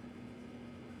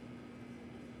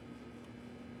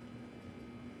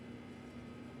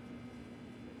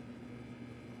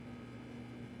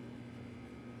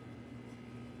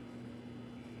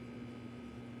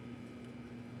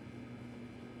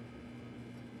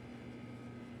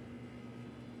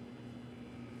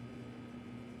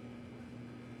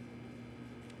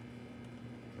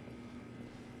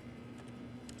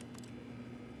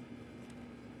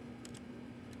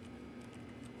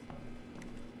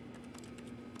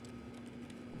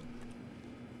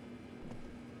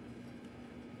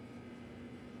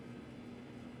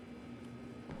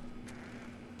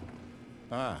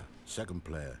 Ah, second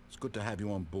player. It's good to have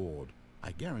you on board.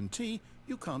 I guarantee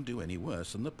you can't do any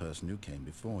worse than the person who came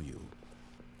before you.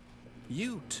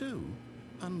 You too?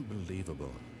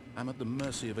 Unbelievable. I'm at the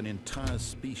mercy of an entire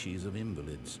species of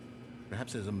invalids.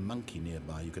 Perhaps there's a monkey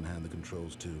nearby you can hand the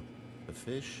controls to. A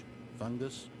fish?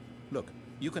 Fungus? Look,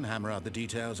 you can hammer out the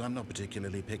details. I'm not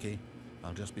particularly picky.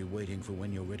 I'll just be waiting for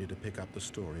when you're ready to pick up the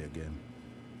story again.